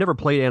Valley. I've never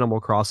played Animal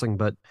Crossing,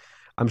 but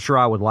I'm sure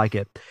I would like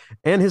it.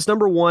 And his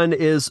number 1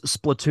 is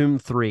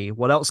Splatoon 3.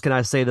 What else can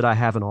I say that I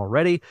haven't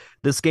already?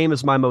 This game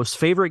is my most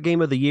favorite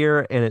game of the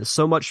year, and it's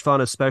so much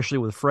fun, especially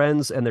with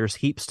friends, and there's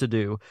heaps to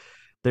do.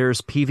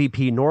 There's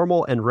PvP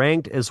normal and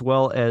ranked, as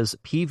well as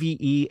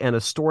PvE and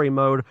a story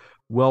mode,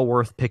 well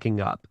worth picking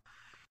up.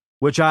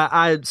 Which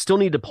I still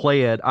need to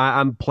play it.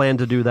 I'm planning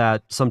to do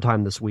that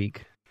sometime this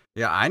week.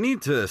 Yeah, I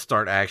need to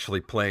start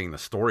actually playing the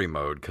story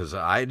mode, because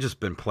I just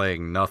been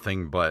playing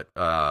nothing but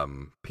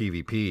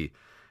PvP,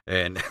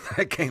 and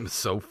that game is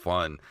so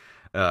fun.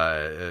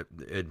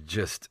 It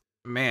just,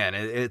 man,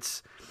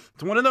 it's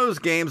one of those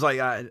games. Like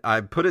I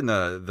put in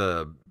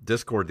the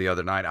Discord the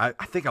other night.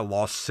 I think I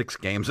lost 6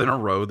 games in a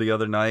row the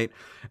other night,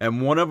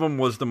 and one of them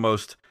was the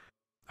most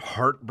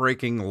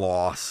heartbreaking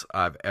loss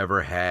I've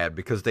ever had,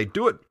 because they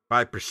do it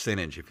by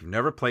percentage. If you've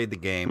never played the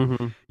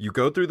game, you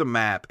go through the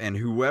map, and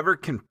whoever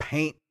can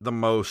paint the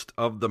most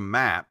of the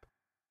map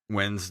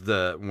wins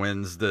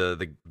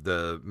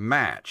the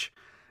match.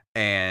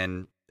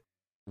 And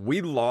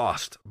we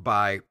lost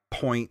by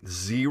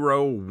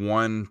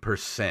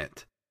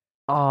 0.01%.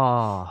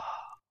 Oh,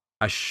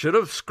 I should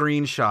have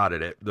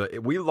screenshotted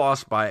it. We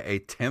lost by a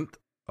 1/10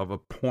 of a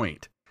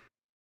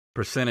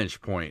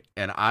percentage point,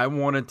 and I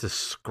wanted to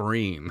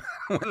scream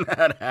when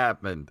that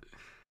happened.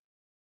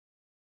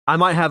 I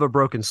might have a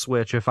broken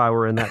switch if I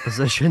were in that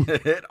position.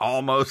 It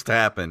almost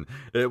happened.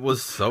 It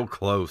was so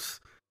close.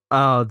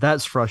 Oh,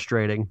 that's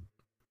frustrating.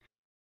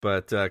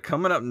 But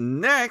coming up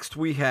next,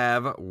 we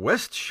have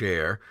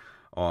Westshare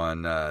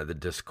on the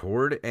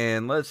Discord.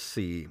 And let's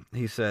see.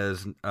 He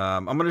says,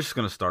 I'm just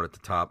going to start at the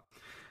top.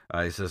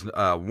 He says,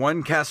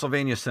 one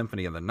Castlevania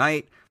Symphony of the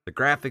Night. The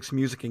graphics,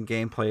 music, and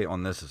gameplay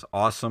on this is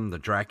awesome. The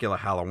Dracula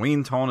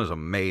Halloween tone is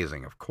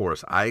amazing. Of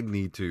course, I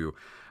might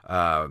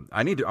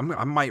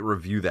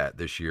review that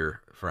this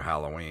year for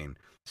Halloween.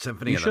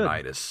 Symphony of the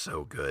Night is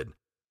so good.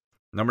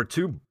 Number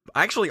 2,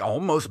 I actually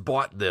almost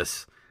bought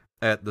this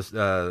at this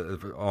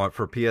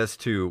for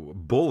PS2.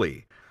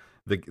 Bully.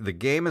 The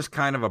game is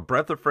kind of a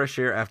breath of fresh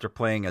air after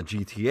playing a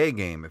GTA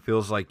game. It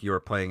feels like you're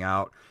playing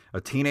out a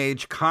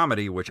teenage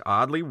comedy, which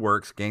oddly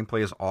works.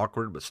 Gameplay is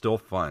awkward, but still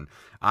fun.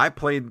 I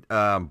played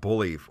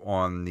Bully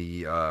on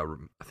the, I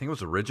think it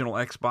was original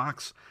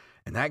Xbox,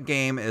 and that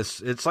game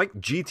it's like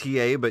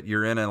GTA, but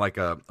you're in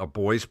a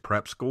boys'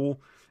 prep school,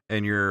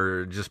 and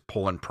you're just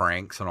pulling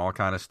pranks and all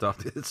kind of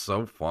stuff. It's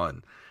so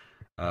fun.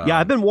 Yeah,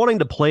 I've been wanting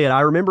to play it. I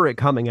remember it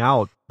coming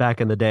out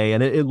back in the day,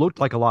 and it looked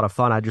like a lot of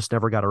fun. I just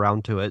never got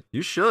around to it.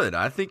 You should.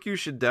 I think you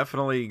should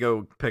definitely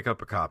go pick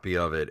up a copy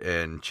of it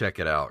and check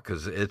it out,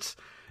 because it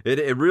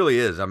really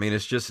is. I mean,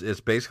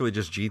 it's basically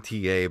just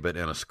GTA, but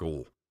in a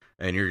school,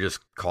 and you're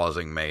just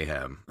causing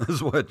mayhem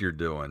is what you're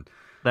doing.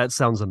 That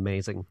sounds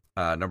amazing.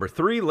 Number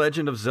 3,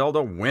 Legend of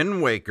Zelda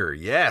Wind Waker.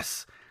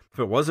 Yes. If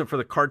it wasn't for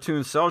the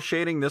cartoon cell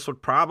shading, this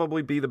would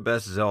probably be the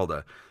best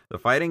Zelda. The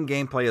fighting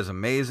gameplay is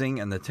amazing,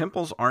 and the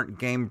temples aren't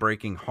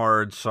game-breaking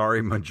hard.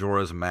 Sorry,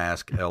 Majora's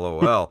Mask,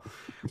 LOL.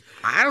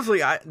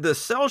 Honestly, the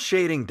cell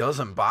shading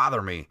doesn't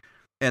bother me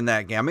in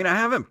that game. I mean, I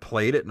haven't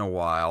played it in a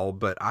while,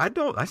 but I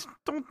don't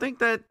think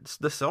that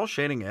the cell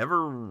shading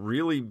ever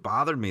really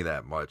bothered me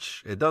that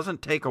much. It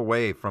doesn't take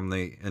away from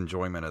the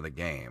enjoyment of the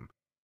game.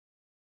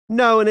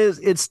 No, and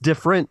it's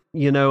different.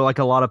 You know, like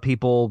a lot of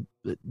people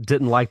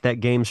didn't like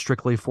that game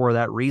strictly for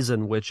that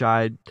reason, which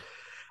I'm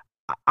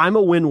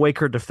a Wind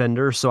Waker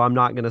defender, so I'm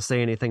not going to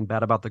say anything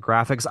bad about the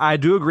graphics. I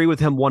do agree with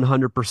him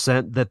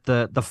 100% that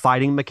the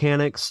fighting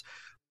mechanics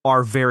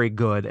are very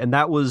good, and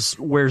that was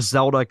where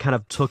Zelda kind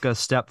of took a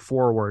step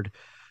forward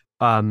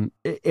in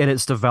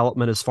its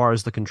development as far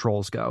as the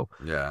controls go.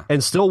 Yeah.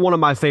 And still one of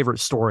my favorite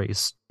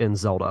stories in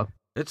Zelda.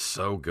 It's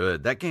so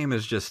good. That game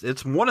is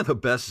it's one of the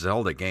best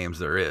Zelda games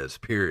there is,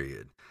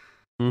 period.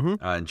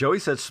 And Joey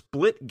said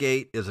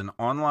Splitgate is an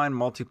online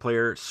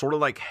multiplayer, sort of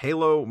like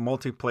Halo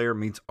multiplayer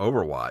meets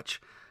Overwatch.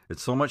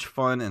 It's so much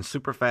fun and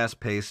super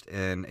fast paced,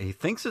 and he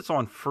thinks it's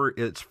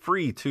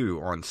free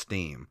too on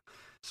Steam.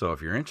 So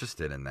if you're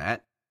interested in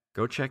that,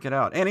 go check it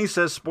out. And he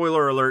says,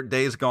 spoiler alert,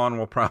 Days Gone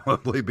will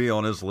probably be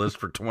on his list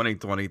for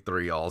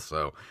 2023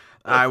 also.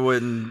 I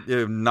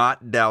wouldn't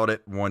not doubt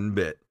it one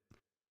bit.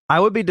 I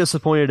would be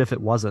disappointed if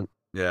it wasn't.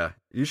 Yeah,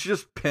 you should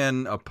just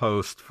pin a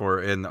post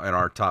in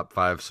our top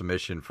 5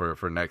 submission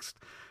for next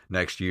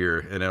year,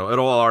 and it'll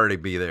already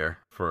be there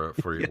for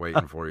you,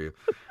 waiting for you.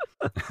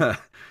 And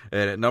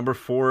at number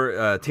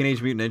 4,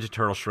 Teenage Mutant Ninja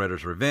Turtle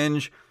Shredder's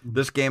Revenge.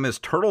 This game is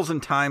Turtles in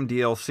Time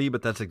DLC,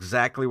 but that's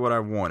exactly what I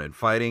wanted.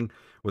 Fighting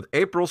with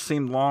April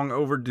seemed long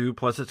overdue,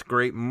 plus it's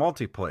great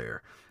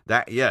multiplayer.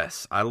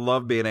 Yes, I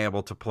love being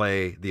able to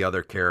play the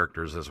other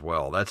characters as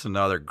well. That's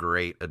another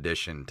great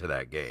addition to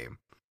that game.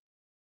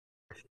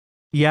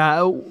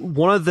 Yeah,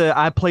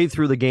 I played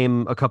through the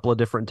game a couple of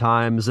different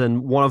times,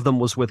 and one of them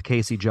was with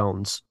Casey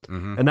Jones,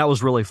 and that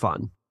was really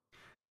fun.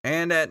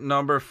 And at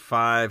number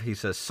 5, he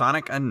says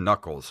Sonic and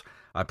Knuckles.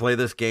 I play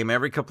this game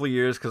every couple of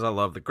years because I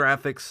love the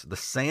graphics. The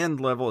sand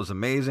level is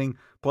amazing,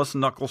 plus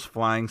Knuckles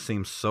flying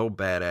seems so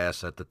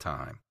badass at the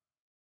time.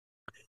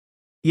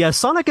 Yeah,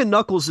 Sonic and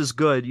Knuckles is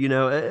good. You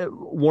know,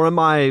 one of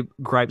my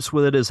gripes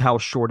with it is how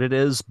short it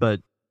is,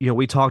 but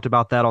we talked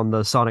about that on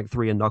the Sonic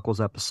 3 and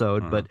Knuckles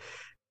episode, but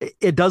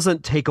it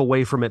doesn't take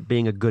away from it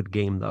being a good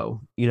game,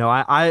 though.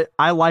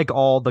 I like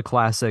all the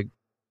classic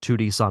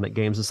 2D Sonic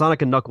games, and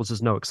Sonic and Knuckles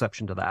is no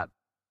exception to that.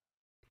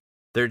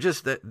 They're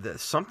just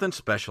something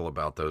special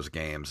about those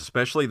games,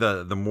 especially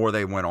the more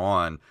they went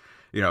on.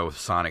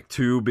 Sonic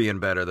 2 being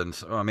better than...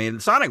 I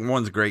mean, Sonic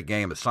 1's a great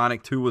game, but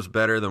Sonic 2 was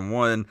better than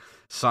 1.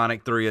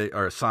 Sonic 3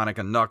 or Sonic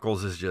and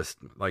Knuckles is just...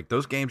 like,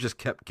 those games just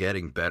kept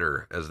getting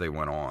better as they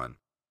went on.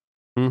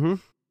 Mm-hmm.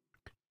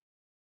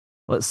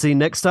 Let's see.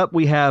 Next up,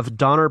 we have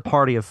Donner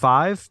Party of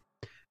 5.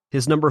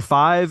 His number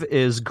 5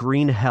 is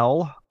Green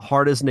Hell,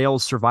 hard as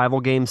nails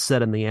survival game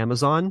set in the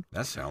Amazon.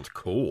 That sounds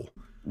cool.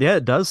 Yeah,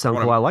 it does sound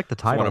One of- cool. I like the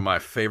It's one title. of my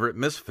favorite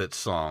Misfits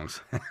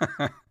songs.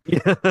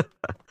 Yeah.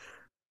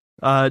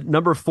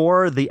 Number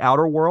 4, The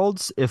Outer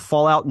Worlds. If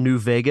Fallout New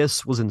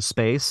Vegas was in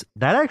space,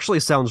 that actually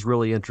sounds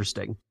really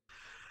interesting.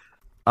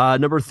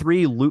 Number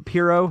 3, Loop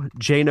Hero.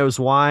 Jay knows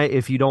why.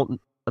 If you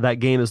don't, that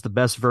game is the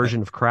best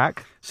version of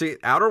crack. See,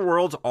 Outer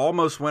Worlds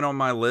almost went on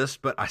my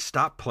list, but I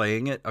stopped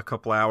playing it a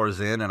couple hours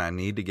in, and I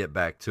need to get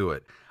back to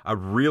it. I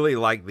really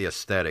like the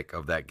aesthetic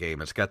of that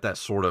game. It's got that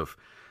sort of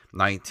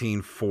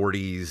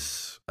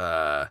 1940s,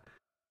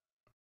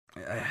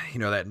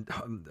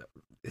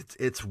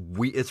 it's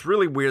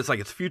really weird. It's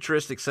like it's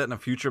futuristic, set in the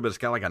future, but it's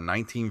got like a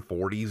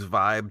 1940s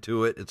vibe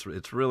to it.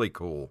 It's really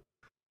cool.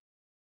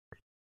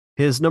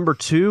 His number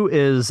 2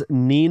 is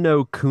Ni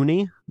no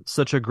Kuni,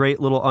 such a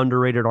great little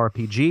underrated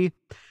RPG.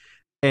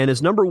 And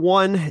his number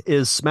 1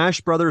 is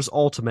Smash Brothers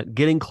Ultimate,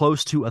 getting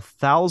close to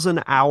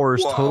 1,000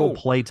 hours total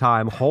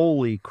playtime.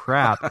 Holy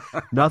crap.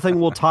 Nothing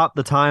will top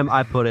the time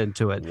I put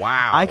into it.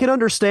 Wow. I can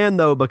understand,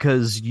 though,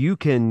 because you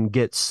can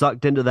get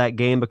sucked into that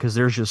game because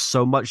there's just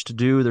so much to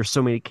do. There's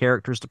so many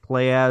characters to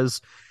play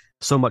as,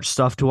 so much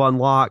stuff to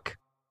unlock.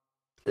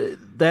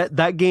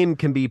 That game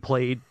can be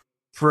played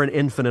for an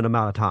infinite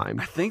amount of time.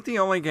 I think the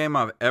only game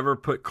I've ever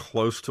put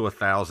close to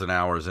 1,000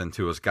 hours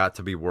into has got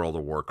to be World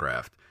of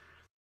Warcraft.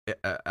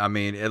 I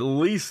mean, at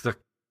least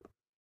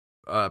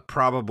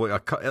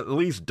at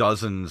least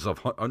dozens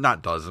of,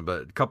 not dozens,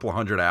 but a couple of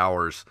hundred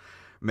hours,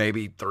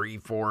 maybe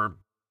 300, 400,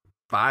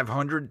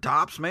 500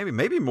 tops,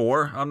 maybe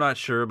more. I'm not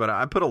sure, but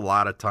I put a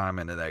lot of time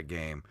into that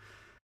game.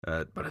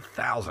 But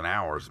 1,000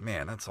 hours,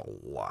 man, that's a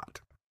lot.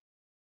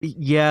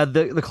 Yeah,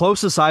 the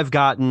closest I've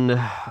gotten,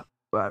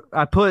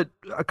 I put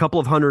a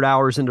couple of 100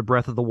 hours into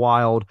Breath of the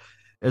Wild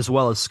as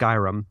well as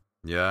Skyrim.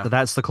 Yeah. So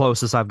that's the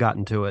closest I've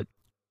gotten to it.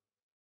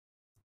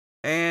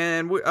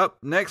 And up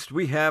next,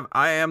 we have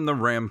I Am the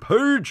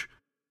Rampage.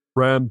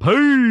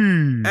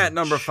 Rampage! At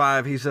number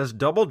 5, he says,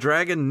 Double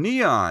Dragon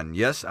Neon.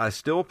 Yes, I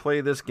still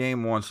play this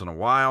game once in a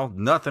while.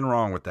 Nothing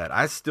wrong with that.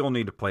 I still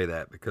need to play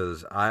that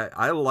because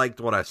I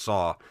liked what I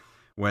saw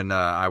when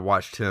I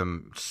watched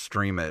him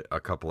stream it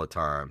a couple of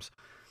times.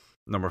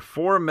 Number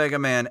 4, Mega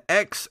Man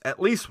X, at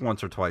least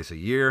once or twice a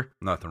year.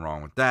 Nothing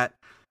wrong with that.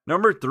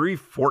 Number 3,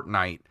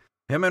 Fortnite.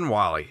 Him and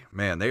Wally,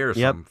 man, they are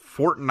some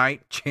Fortnite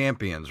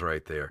champions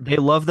right there. They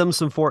love them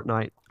some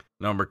Fortnite.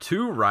 Number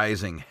 2,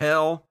 Rising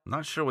Hell.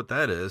 Not sure what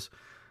that is.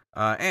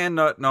 And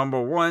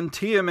number 1,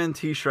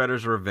 TMNT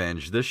Shredder's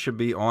Revenge. This should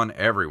be on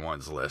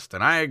everyone's list.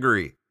 And I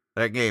agree.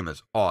 That game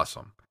is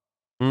awesome.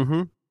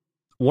 Mm-hmm.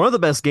 One of the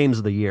best games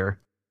of the year.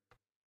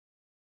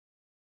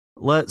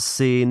 Let's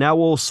see. Now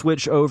we'll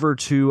switch over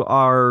to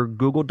our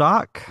Google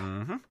Doc.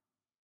 Mm-hmm.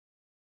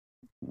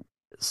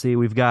 See,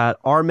 we've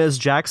got Armez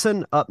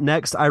Jackson up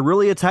next. I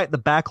really attacked the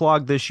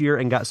backlog this year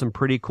and got some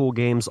pretty cool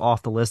games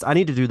off the list. I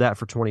need to do that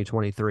for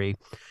 2023.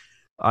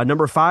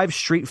 Number 5,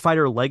 Street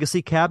Fighter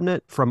Legacy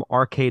Cabinet from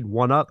Arcade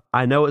 1-Up.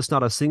 I know it's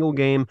not a single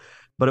game,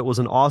 but it was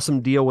an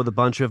awesome deal with a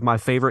bunch of my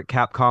favorite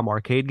Capcom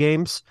arcade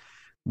games.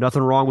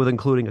 Nothing wrong with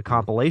including a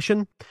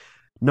compilation.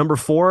 Number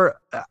 4,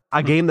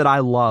 a game that I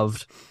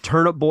loved,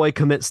 Turnip Boy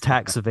Commits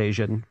Tax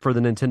Evasion for the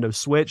Nintendo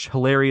Switch.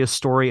 Hilarious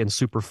story and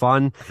super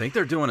fun. I think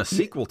they're doing a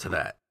sequel to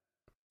that.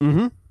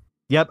 Mm-hmm.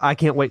 Yep, I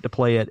can't wait to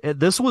play it.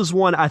 This was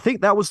one, I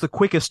think that was the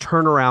quickest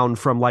turnaround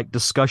from like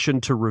discussion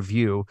to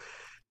review,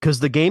 because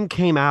the game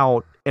came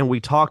out and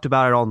we talked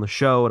about it on the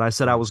show and I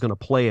said I was going to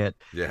play it.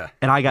 Yeah.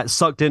 And I got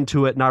sucked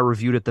into it and I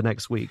reviewed it the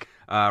next week.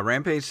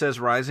 Rampage says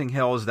Rising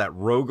Hell is that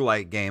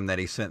roguelike game that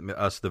he sent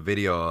us the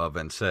video of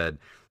and said,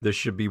 this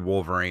should be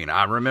Wolverine.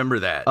 I remember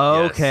that.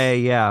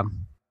 Okay, yes. yeah.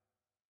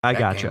 I that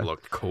gotcha. Game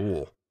looked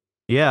cool.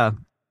 Yeah.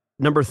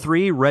 Number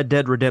 3, Red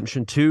Dead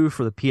Redemption 2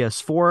 for the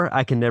PS4.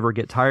 I can never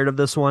get tired of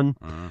this one.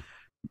 Mm-hmm.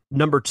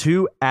 Number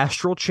 2,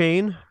 Astral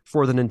Chain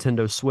for the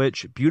Nintendo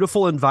Switch.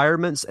 Beautiful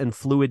environments and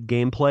fluid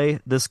gameplay.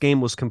 This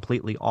game was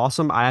completely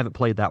awesome. I haven't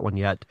played that one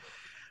yet.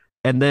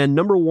 And then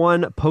number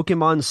 1,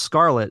 Pokemon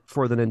Scarlet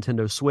for the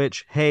Nintendo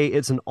Switch. Hey,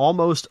 it's an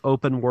almost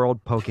open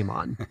world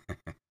Pokemon.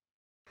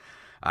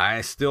 I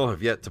still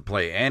have yet to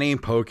play any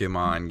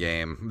Pokemon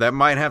game. That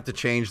might have to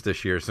change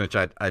this year since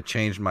I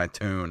changed my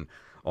tune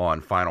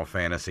on Final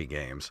Fantasy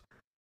games.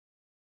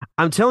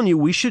 I'm telling you,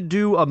 we should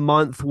do a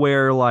month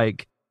where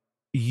like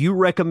you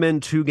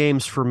recommend 2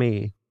 games for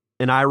me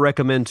and I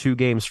recommend 2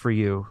 games for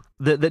you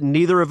that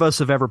neither of us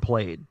have ever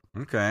played.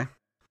 Okay.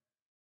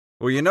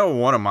 Well, you know,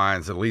 one of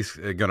mine's at least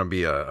going to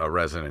be a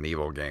Resident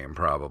Evil game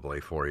probably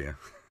for you.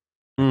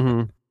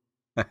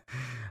 Mm-hmm.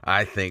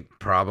 I think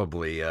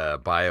probably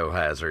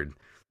Biohazard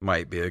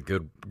might be a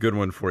good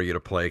one for you to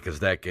play because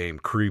that game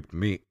creeped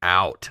me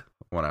out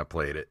when I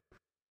played it.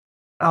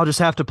 I'll just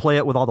have to play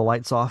it with all the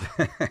lights off.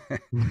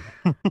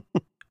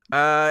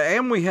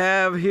 And we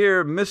have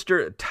here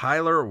Mr.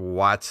 Tyler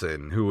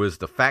Watson, who is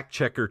the fact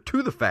checker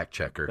to the fact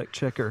checker. Fact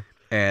checker.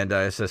 And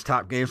it says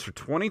top games for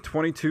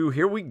 2022.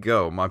 Here we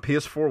go. My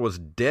PS4 was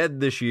dead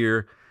this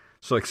year,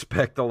 so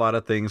expect a lot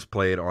of things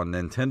played on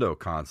Nintendo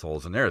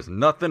consoles, and there is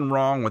nothing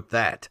wrong with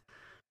that.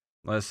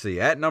 Let's see.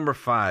 At number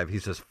 5, he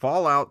says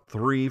Fallout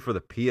 3 for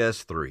the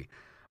PS3.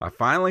 I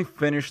finally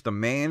finished the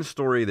main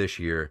story this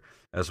year,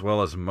 as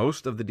well as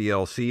most of the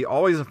DLC.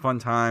 Always a fun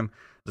time,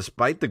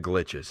 despite the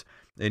glitches.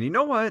 And you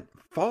know what?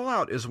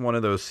 Fallout is one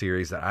of those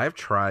series that I've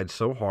tried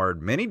so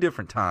hard many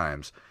different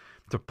times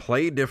to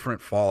play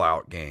different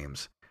Fallout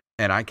games,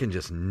 and I can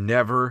just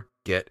never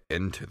get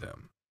into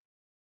them.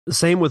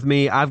 Same with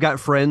me. I've got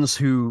friends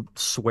who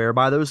swear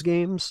by those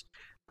games,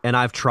 and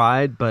I've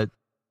tried, but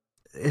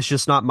it's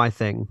just not my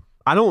thing.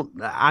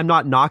 I'm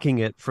not knocking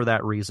it for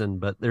that reason,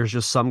 but there's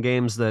just some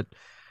games that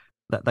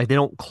like they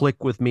don't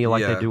click with me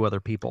like they do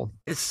other people.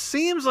 It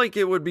seems like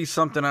it would be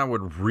something I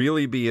would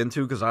really be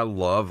into because I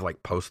love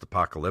like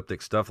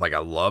post-apocalyptic stuff. Like I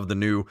love the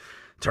new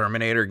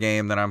Terminator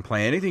game that I'm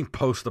playing. Anything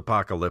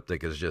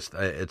post-apocalyptic is just,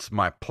 it's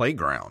my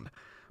playground.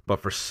 But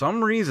for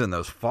some reason,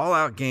 those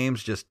Fallout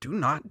games just do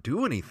not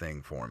do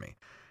anything for me.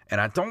 And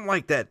I don't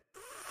like that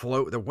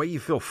the way you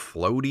feel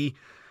floaty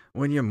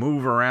when you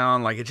move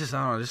around. Like it just,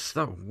 I don't know, just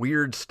some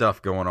weird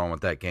stuff going on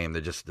with that game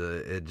that just,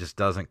 it just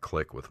doesn't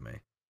click with me.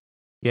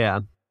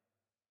 Yeah.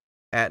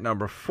 At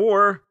number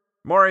 4,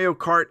 Mario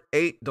Kart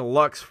 8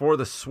 Deluxe for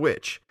the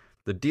Switch.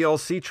 The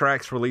DLC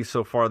tracks released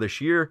so far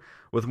this year,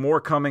 with more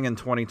coming in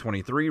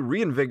 2023,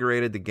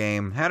 reinvigorated the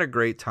game, had a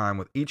great time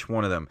with each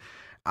one of them.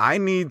 I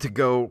need to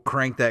go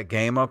crank that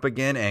game up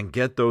again and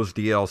get those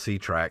DLC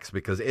tracks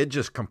because it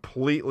just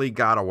completely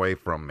got away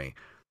from me,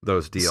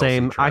 those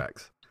DLC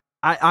tracks.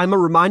 I'm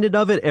reminded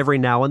of it every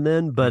now and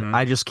then, but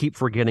I just keep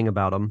forgetting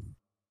about them.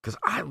 Because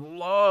I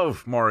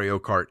love Mario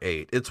Kart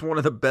 8. It's one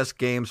of the best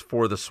games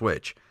for the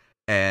Switch.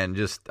 And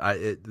just,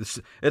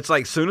 it's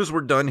like, as soon as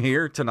we're done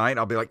here tonight,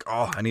 I'll be like,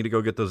 oh, I need to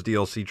go get those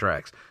DLC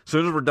tracks. As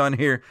soon as we're done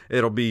here,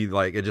 it'll be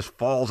like, it just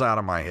falls out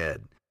of my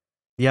head.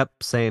 Yep,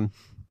 same.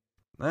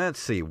 Let's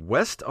see,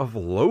 West of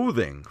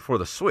Loathing for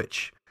the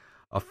Switch.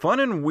 A fun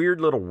and weird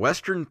little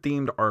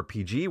Western-themed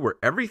RPG where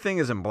everything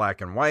is in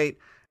black and white,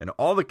 and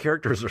all the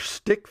characters are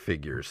stick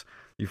figures.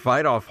 You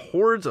fight off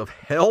hordes of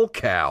hell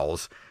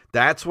cows.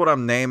 That's what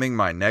I'm naming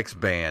my next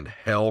band,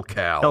 Hell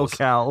Cows. Hell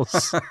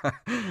Cows.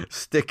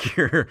 Stick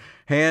your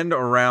hand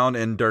around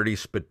in dirty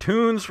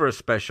spittoons for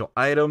special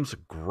items.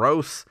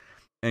 Gross.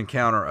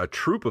 Encounter a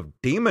troop of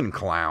demon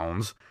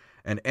clowns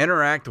and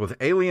interact with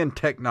alien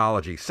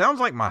technology. Sounds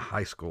like my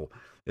high school.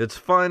 It's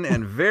fun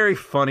and very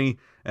funny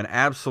and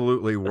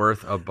absolutely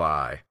worth a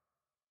buy.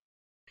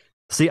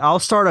 See, I'll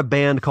start a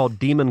band called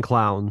Demon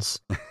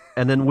Clowns.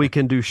 And then we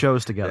can do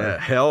shows together.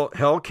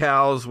 Hell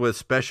Cows with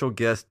special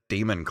guest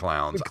demon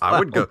clowns. I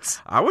would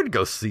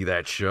go see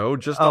that show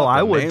just off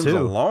the names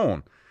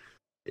alone.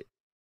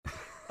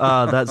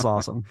 That's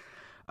awesome.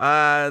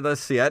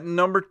 Let's see. At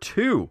number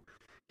 2,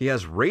 he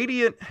has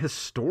Radiant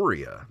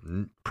Historia,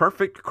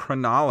 Perfect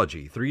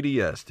Chronology,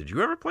 3DS. Did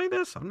you ever play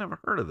this? I've never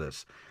heard of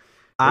this.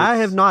 I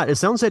have not. It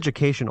sounds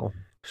educational.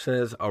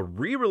 Says a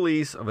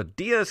re-release of a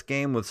DS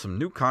game with some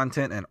new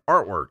content and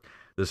artwork.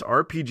 This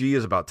RPG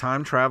is about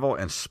time travel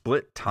and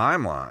split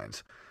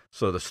timelines.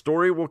 So the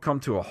story will come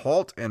to a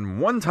halt in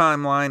one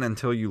timeline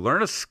until you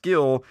learn a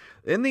skill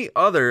in the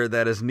other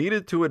that is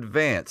needed to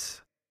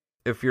advance.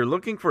 If you're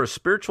looking for a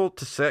spiritual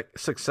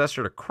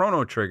successor to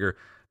Chrono Trigger,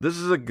 this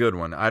is a good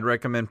one. I'd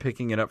recommend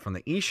picking it up from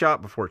the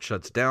eShop before it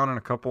shuts down in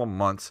a couple of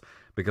months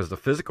because the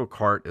physical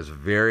cart is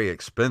very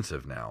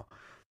expensive now.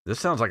 This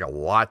sounds like a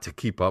lot to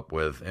keep up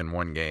with in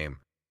one game.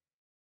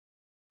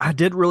 I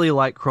did really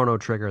like Chrono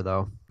Trigger,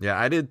 though. Yeah,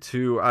 I did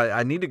too.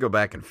 I need to go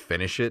back and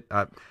finish it.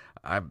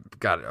 I've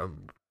got a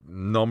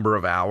number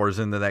of hours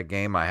into that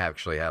game. I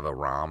actually have a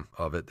ROM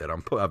of it that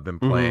I've been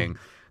playing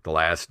the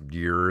last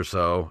year or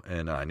so,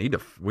 and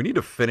we need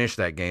to finish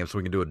that game so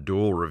we can do a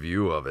dual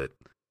review of it.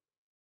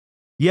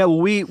 Yeah,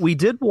 well, we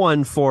did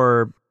one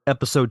for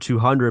episode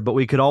 200, but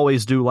we could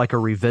always do like a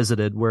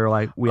revisited where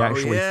like we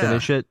actually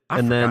finish it,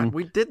 and then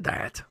we did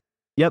that.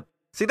 Yep.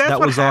 See, that's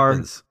what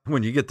happens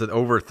when you get to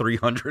over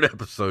 300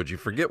 episodes. You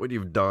forget what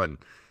you've done.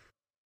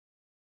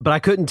 But I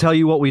couldn't tell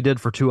you what we did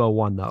for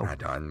 201, though. I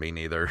don't, me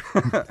neither.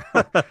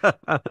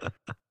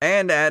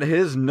 And at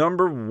his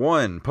number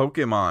 1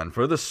 Pokemon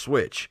for the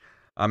Switch,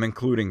 I'm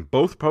including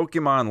both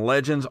Pokemon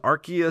Legends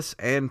Arceus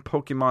and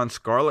Pokemon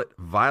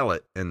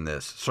Scarlet/Violet in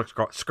this.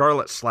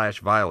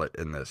 Scarlet/Violet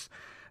in this.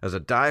 As a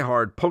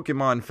diehard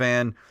Pokemon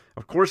fan,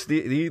 of course,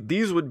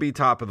 these would be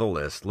top of the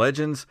list.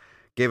 Legends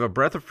gave a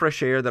breath of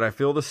fresh air that I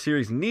feel the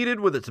series needed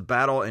with its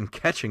battle and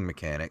catching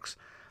mechanics.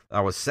 I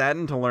was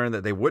saddened to learn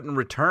that they wouldn't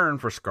return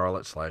for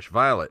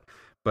Scarlet/Violet.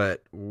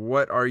 But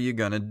what are you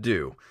going to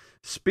do?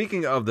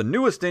 Speaking of the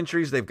newest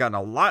entries, they've gotten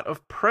a lot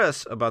of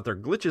press about their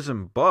glitches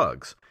and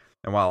bugs.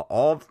 And while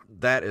all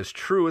that is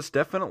true, it's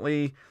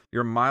definitely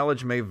your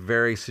mileage may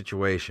vary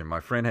situation. My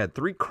friend had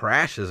 3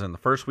 crashes in the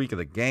first week of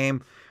the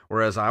game,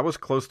 whereas I was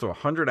close to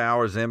 100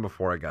 hours in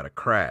before I got a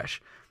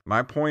crash.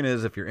 My point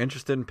is, if you're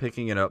interested in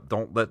picking it up,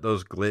 don't let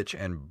those glitch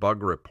and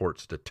bug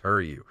reports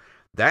deter you.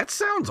 That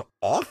sounds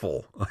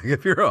awful. Like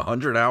if you're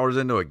 100 hours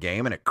into a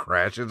game and it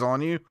crashes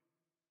on you.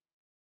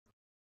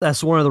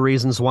 That's one of the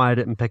reasons why I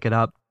didn't pick it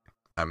up.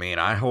 I mean,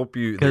 I hope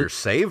your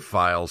save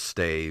files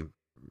stay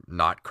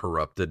not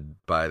corrupted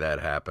by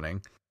that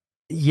happening.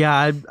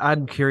 Yeah,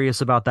 I'm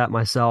curious about that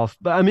myself.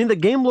 But I mean, the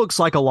game looks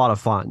like a lot of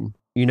fun.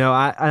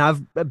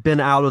 I've been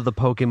out of the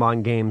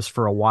Pokemon games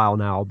for a while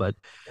now, but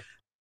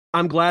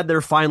I'm glad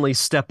they're finally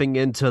stepping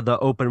into the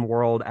open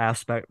world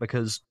aspect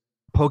because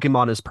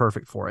Pokemon is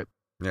perfect for it.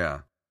 Yeah.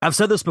 I've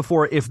said this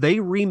before, if they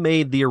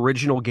remade the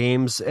original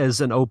games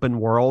as an open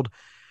world,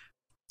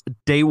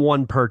 day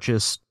one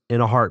purchase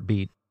in a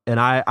heartbeat. And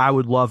I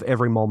would love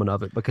every moment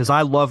of it because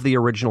I love the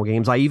original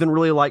games. I even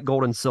really like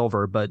Gold and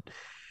Silver, but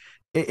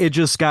it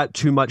just got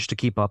too much to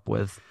keep up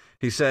with.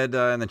 He said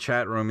in the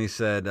chat room, he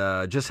said,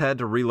 just had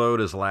to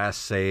reload his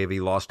last save. He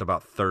lost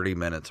about 30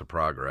 minutes of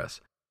progress.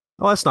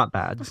 Oh, that's not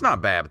bad. It's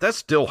not bad, but that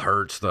still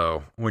hurts,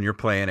 though, when you're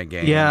playing a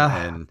game.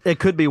 Yeah, and it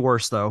could be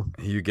worse, though.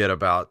 you get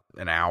about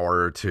an hour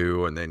or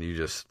two, and then you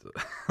just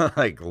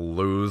like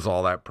lose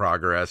all that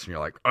progress, and you're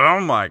like, oh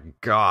my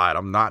God,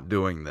 I'm not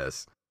doing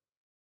this.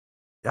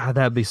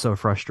 That'd be so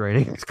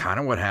frustrating. It's kind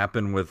of what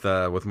happened with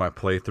my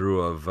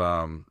playthrough of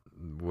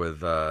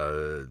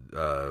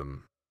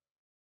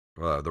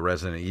the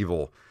Resident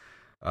Evil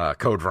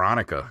Code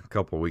Veronica a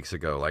couple of weeks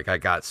ago. Like, I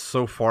got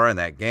so far in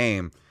that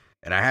game,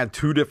 and I had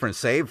 2 different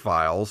save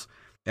files,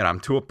 and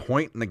I'm to a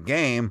point in the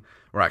game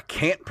where I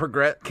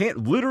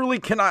literally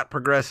cannot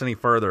progress any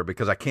further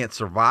because I can't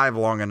survive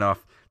long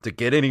enough to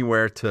get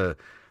anywhere to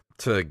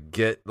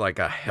get like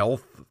a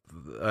health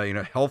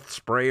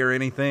spray or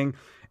anything.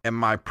 And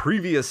my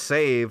previous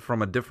save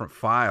from a different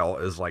file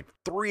is like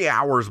 3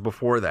 hours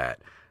before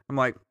that. I'm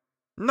like,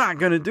 not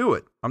going to do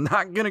it. I'm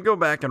not going to go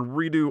back and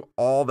redo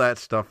all that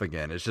stuff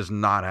again. It's just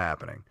not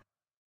happening.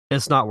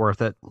 It's not worth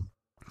it.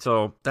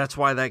 So that's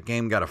why that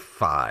game got a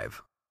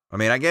 5. I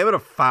mean, I gave it a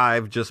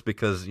 5 just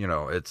because,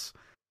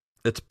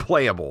 it's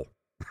playable.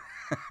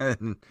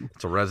 And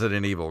it's a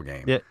Resident Evil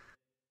game. Yeah.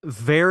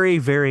 Very,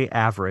 very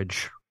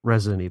average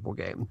Resident Evil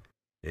game.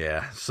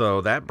 Yeah,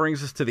 so that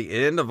brings us to the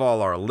end of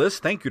all our lists.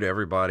 Thank you to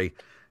everybody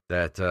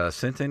that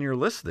sent in your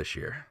list this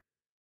year.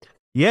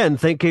 Yeah, and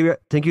thank you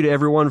to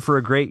everyone for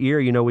a great year.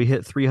 We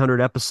hit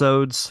 300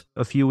 episodes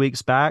a few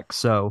weeks back,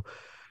 so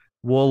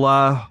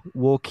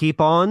we'll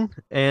keep on.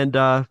 And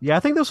I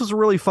think this was a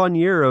really fun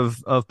year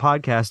of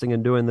podcasting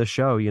and doing this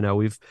show.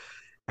 We've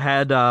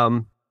had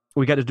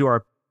we got to do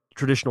our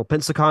traditional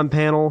Pensacon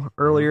panel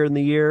earlier in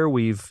the year.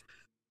 We've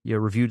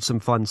reviewed some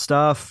fun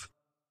stuff.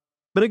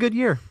 Been a good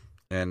year.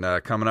 And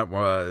coming up,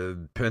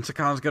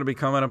 Pensacon's going to be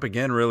coming up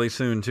again really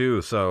soon,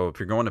 too. So if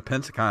you're going to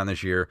Pensacon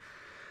this year,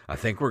 I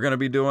think we're going to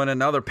be doing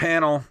another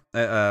panel,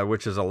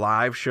 which is a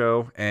live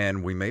show.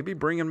 And we may be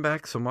bringing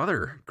back some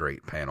other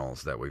great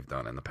panels that we've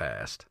done in the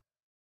past.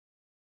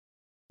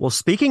 Well,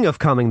 speaking of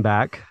coming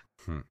back,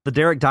 the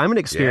Derek Diamond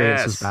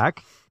Experience is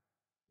back.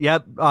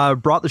 Yep,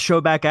 brought the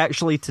show back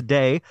actually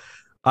today.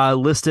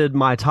 Listed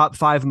my top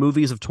 5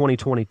 movies of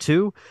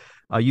 2022.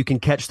 You can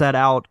catch that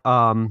out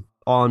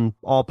on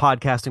all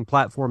podcasting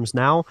platforms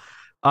now.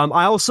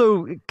 I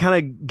also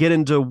kind of get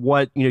into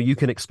what you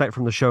can expect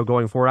from the show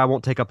going forward. I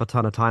won't take up a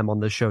ton of time on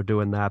this show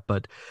doing that,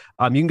 but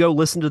you can go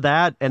listen to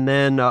that. And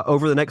then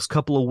over the next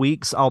couple of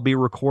weeks, I'll be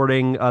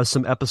recording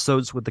some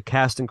episodes with the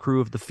cast and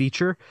crew of the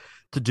feature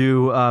to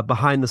do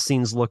behind the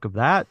scenes look of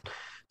that.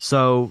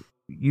 So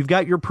you've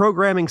got your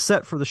programming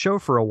set for the show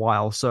for a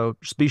while. So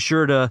just be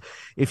sure to,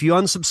 if you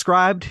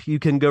unsubscribed, you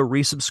can go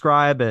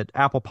resubscribe at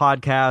Apple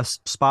Podcasts,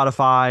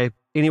 Spotify,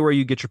 anywhere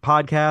you get your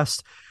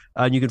podcast.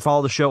 And you can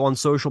follow the show on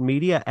social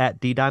media at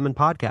D Diamond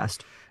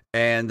Podcast.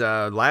 And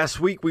last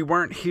week we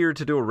weren't here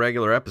to do a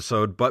regular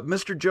episode, but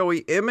Mr. Joey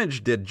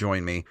Image did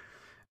join me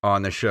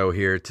on the show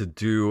here to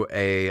do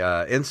a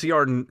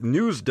NCR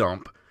news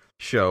dump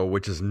show,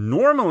 which is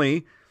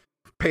normally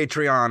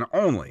Patreon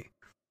only.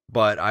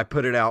 But I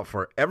put it out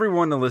for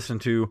everyone to listen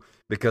to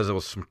because it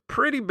was some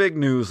pretty big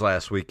news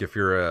last week. If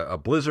you're a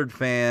Blizzard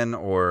fan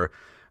or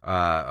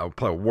a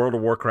World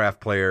of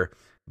Warcraft player,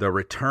 the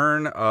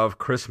return of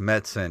Chris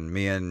Metzen.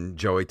 Me and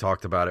Joey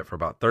talked about it for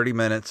about 30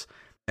 minutes,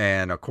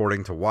 and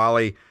according to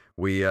Wally,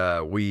 we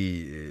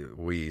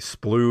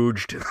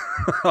splooged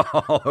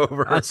all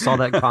over. I saw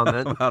that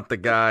comment about the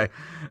guy,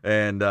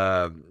 and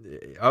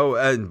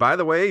and by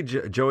the way,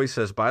 Joey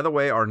says, by the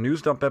way, our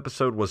news dump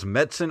episode was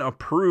Metzen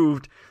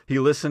approved. He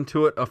listened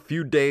to it a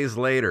few days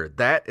later.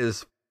 That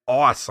is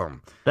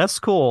awesome. That's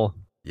cool.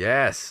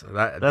 Yes,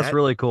 that's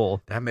really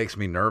cool. That makes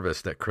me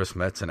nervous that Chris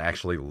Metzen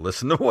actually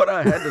listened to what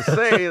I had to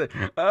say.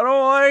 I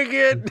don't like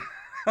it.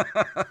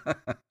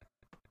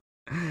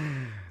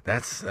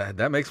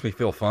 That makes me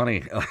feel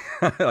funny.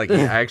 Like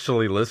he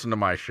actually listened to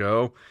my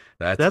show.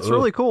 That's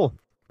really cool.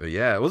 But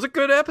yeah, it was a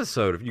good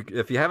episode.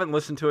 If you haven't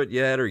listened to it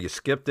yet, or you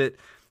skipped it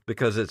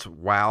because it's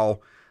WoW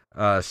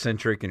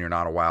centric and you're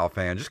not a WoW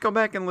fan, just go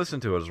back and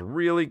listen to it. It's a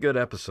really good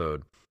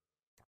episode.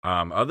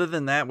 Other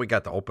than that, we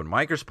got the Open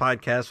Micers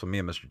podcast with me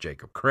and Mr.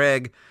 Jacob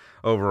Craig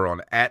over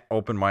on at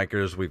Open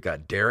Micers. We've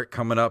got Derek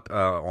coming up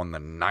on the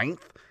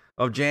 9th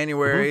of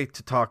January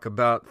to talk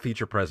about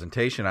feature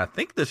presentation. I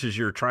think this is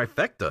your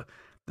trifecta.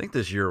 I think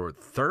this is your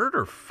 3rd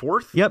or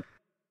 4th. Yep.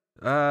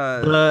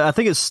 I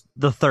think it's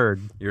the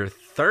 3rd. Your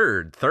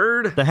third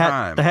the hat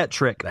time. The hat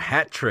trick. The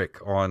hat trick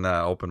on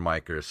Open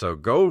Micers. So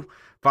go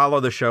follow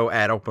the show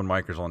at Open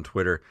Micers on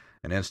Twitter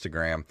and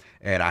Instagram.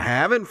 And I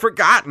haven't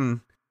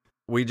forgotten.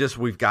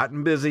 We've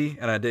gotten busy,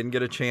 and I didn't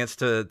get a chance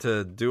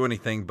to do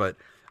anything, but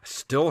I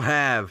still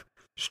have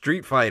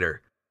Street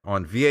Fighter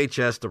on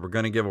VHS that we're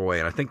going to give away.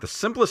 And I think the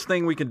simplest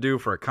thing we can do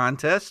for a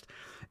contest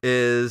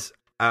is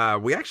I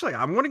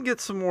want to get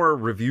some more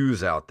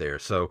reviews out there.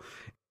 So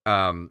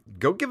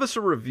go give us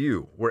a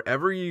review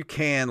wherever you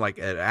can, like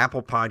at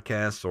Apple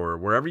Podcasts or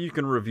wherever you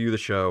can review the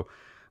show.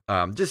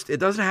 It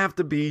doesn't have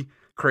to be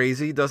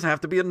crazy. It doesn't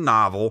have to be a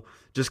novel.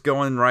 Just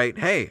go and write,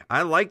 hey,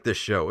 I like this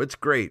show. It's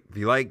great. If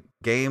you like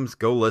games,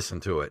 go listen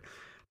to it.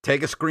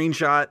 Take a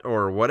screenshot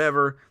or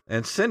whatever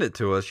and send it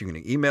to us. You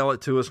can email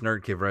it to us,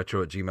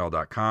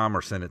 nerdcaveretro@gmail.com,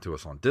 or send it to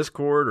us on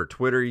Discord or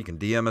Twitter. You can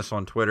DM us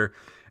on Twitter,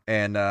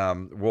 and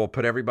we'll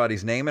put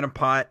everybody's name in a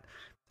pot.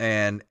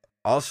 And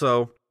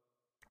also,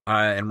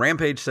 and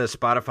Rampage says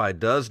Spotify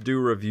does do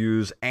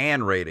reviews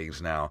and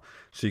ratings now,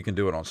 so you can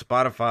do it on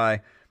Spotify.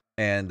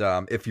 And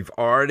if you've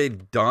already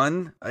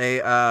done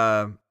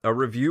a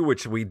review,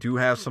 which we do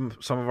have some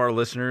of our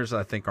listeners,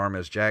 I think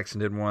Armez Jackson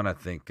did one. I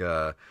think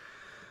a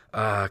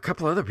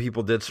couple other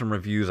people did some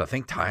reviews. I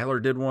think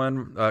Tyler did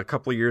one a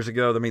couple of years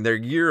ago. I mean, they're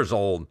years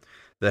old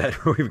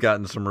that we've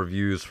gotten some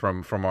reviews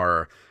from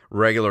our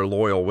regular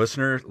loyal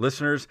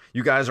listeners.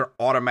 You guys are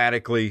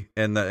automatically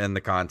in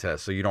the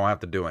contest, so you don't have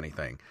to do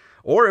anything.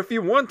 Or if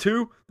you want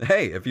to,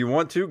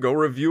 go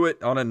review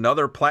it on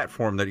another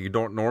platform that you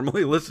don't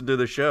normally listen to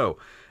the show.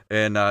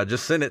 And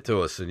just send it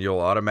to us, and you'll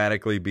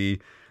automatically be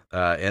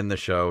in the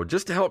show,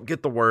 just to help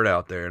get the word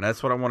out there. And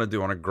that's what I want to do.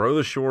 I want to grow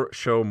the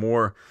show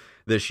more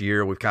this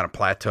year. We've kind of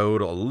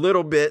plateaued a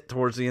little bit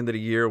towards the end of the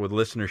year with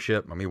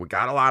listenership. I mean, we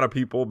got a lot of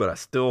people, but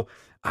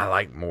I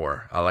like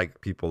more. I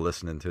like people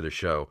listening to the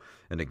show.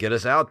 And to get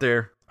us out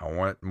there, I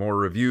want more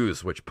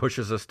reviews, which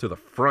pushes us to the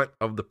front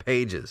of the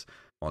pages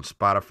on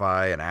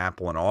Spotify and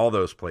Apple and all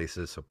those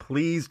places. So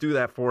please do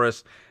that for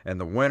us.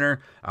 And the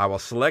winner, I will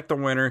select the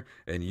winner,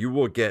 and you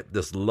will get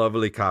this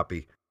lovely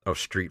copy of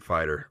Street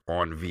Fighter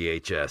on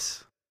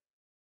VHS.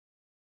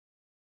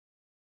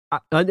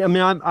 I mean,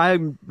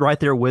 I'm right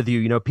there with you.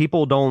 You know,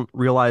 people don't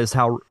realize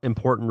how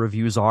important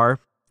reviews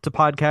are to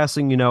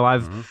podcasting. You know,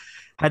 I've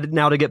had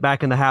now to get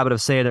back in the habit of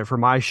saying it for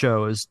my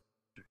show is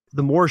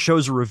the more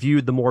shows are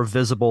reviewed, the more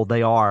visible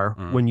they are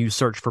when you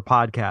search for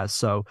podcasts.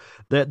 So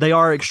they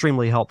are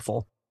extremely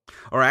helpful.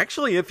 Or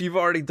actually, if you've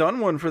already done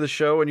one for the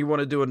show and you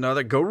want to do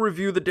another, go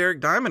review the Derek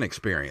Diamond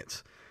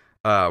Experience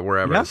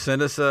wherever. Yep.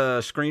 Send us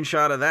a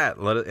screenshot of that,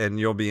 and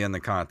you'll be in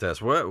the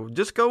contest.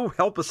 Just go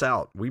help us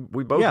out. We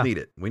both need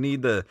it. We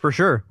need for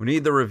sure. We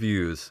need the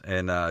reviews.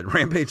 And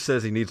Rampage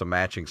says he needs a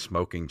matching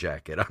smoking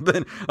jacket. I've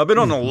been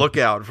on the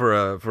lookout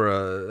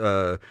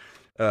for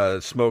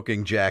a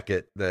smoking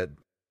jacket that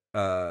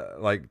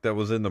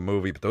was in the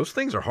movie, but those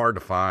things are hard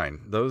to find.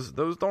 Those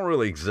don't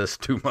really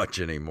exist too much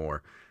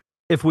anymore.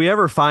 If we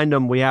ever find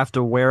them, we have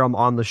to wear them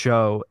on the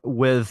show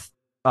with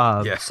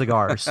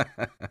cigars.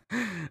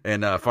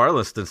 And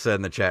Farliston said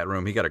in the chat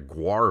room he got a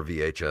Gwar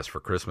VHS for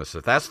Christmas.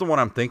 If that's the one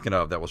I'm thinking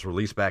of that was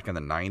released back in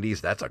the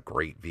 90s, that's a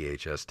great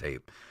VHS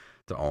tape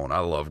to own. I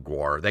love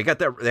Gwar. They got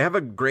that. They have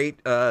a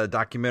great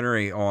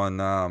documentary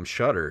on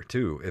Shudder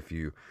too. If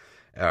you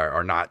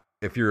are not,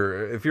 if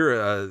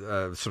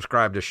you're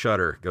subscribed to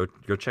Shudder, go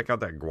check out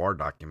that Gwar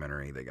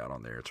documentary they got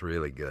on there. It's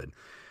really good.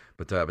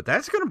 But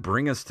that's going to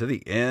bring us to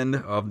the end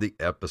of the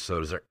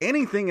episode. Is there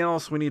anything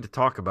else we need to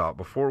talk about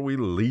before we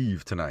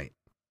leave tonight?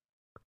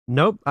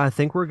 Nope, I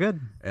think we're good.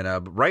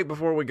 And right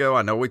before we go,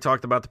 I know we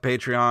talked about the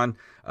Patreon.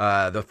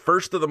 The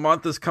first of the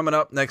month is coming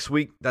up next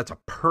week. That's a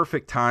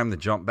perfect time to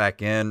jump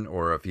back in.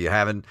 Or if you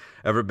haven't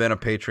ever been a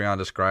Patreon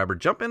subscriber,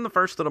 jump in the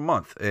first of the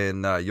month,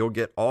 and you'll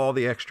get all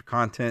the extra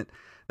content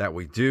that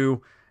we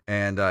do.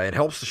 And it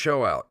helps the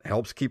show out. It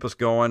helps keep us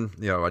going.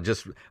 You know, I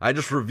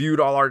just renewed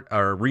all our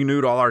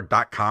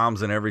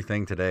 .coms and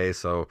everything today.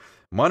 So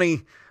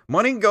money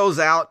goes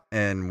out,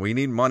 and we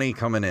need money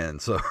coming in.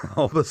 So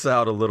help us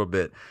out a little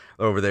bit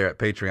over there at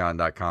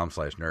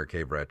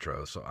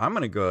patreon.com/nerdcaveretro. So I'm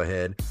going to go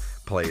ahead,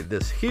 play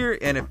this here.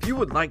 And if you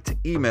would like to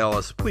email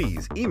us,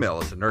 please email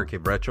us at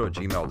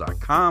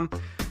nerdcaveretro@gmail.com.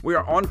 We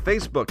are on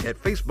Facebook at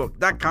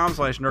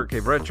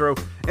facebook.com/nerdcaveretro,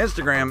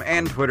 Instagram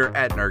and Twitter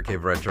at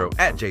nerdcaveretro,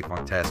 at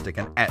jfantastic,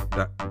 and at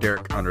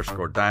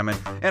Derek_Diamond.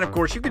 And of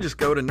course, you can just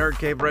go to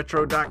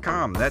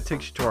nerdcaveretro.com. That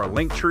takes you to our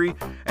link tree,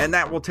 and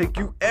that will take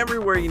you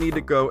everywhere you need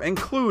to go,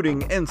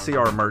 including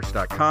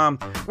ncrmerch.com,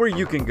 where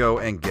you can go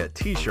and get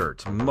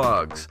t-shirts,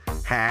 mugs,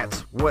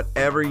 hats,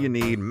 whatever you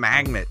need,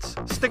 magnets,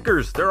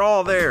 stickers. They're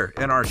all there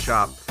in our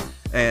shop.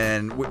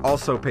 And we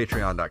also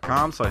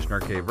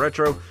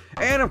patreon.com/nerdcaveretro.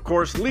 And of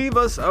course, leave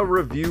us a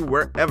review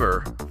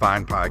wherever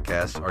fine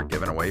podcasts are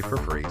given away for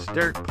free. So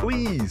Derek,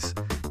 please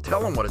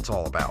tell them what it's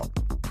all about.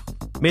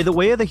 May the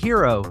way of the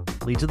hero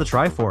lead to the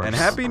Triforce. And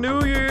Happy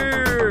New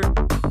Year!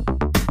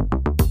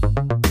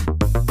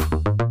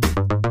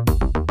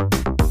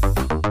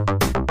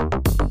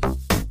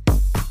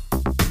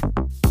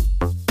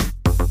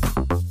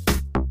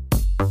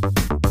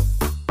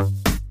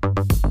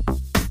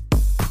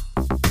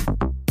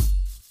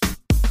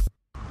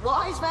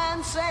 Wise man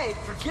often say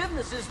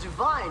forgiveness is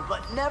divine,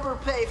 but never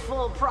pay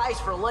full price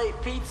for late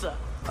pizza.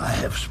 I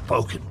have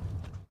spoken.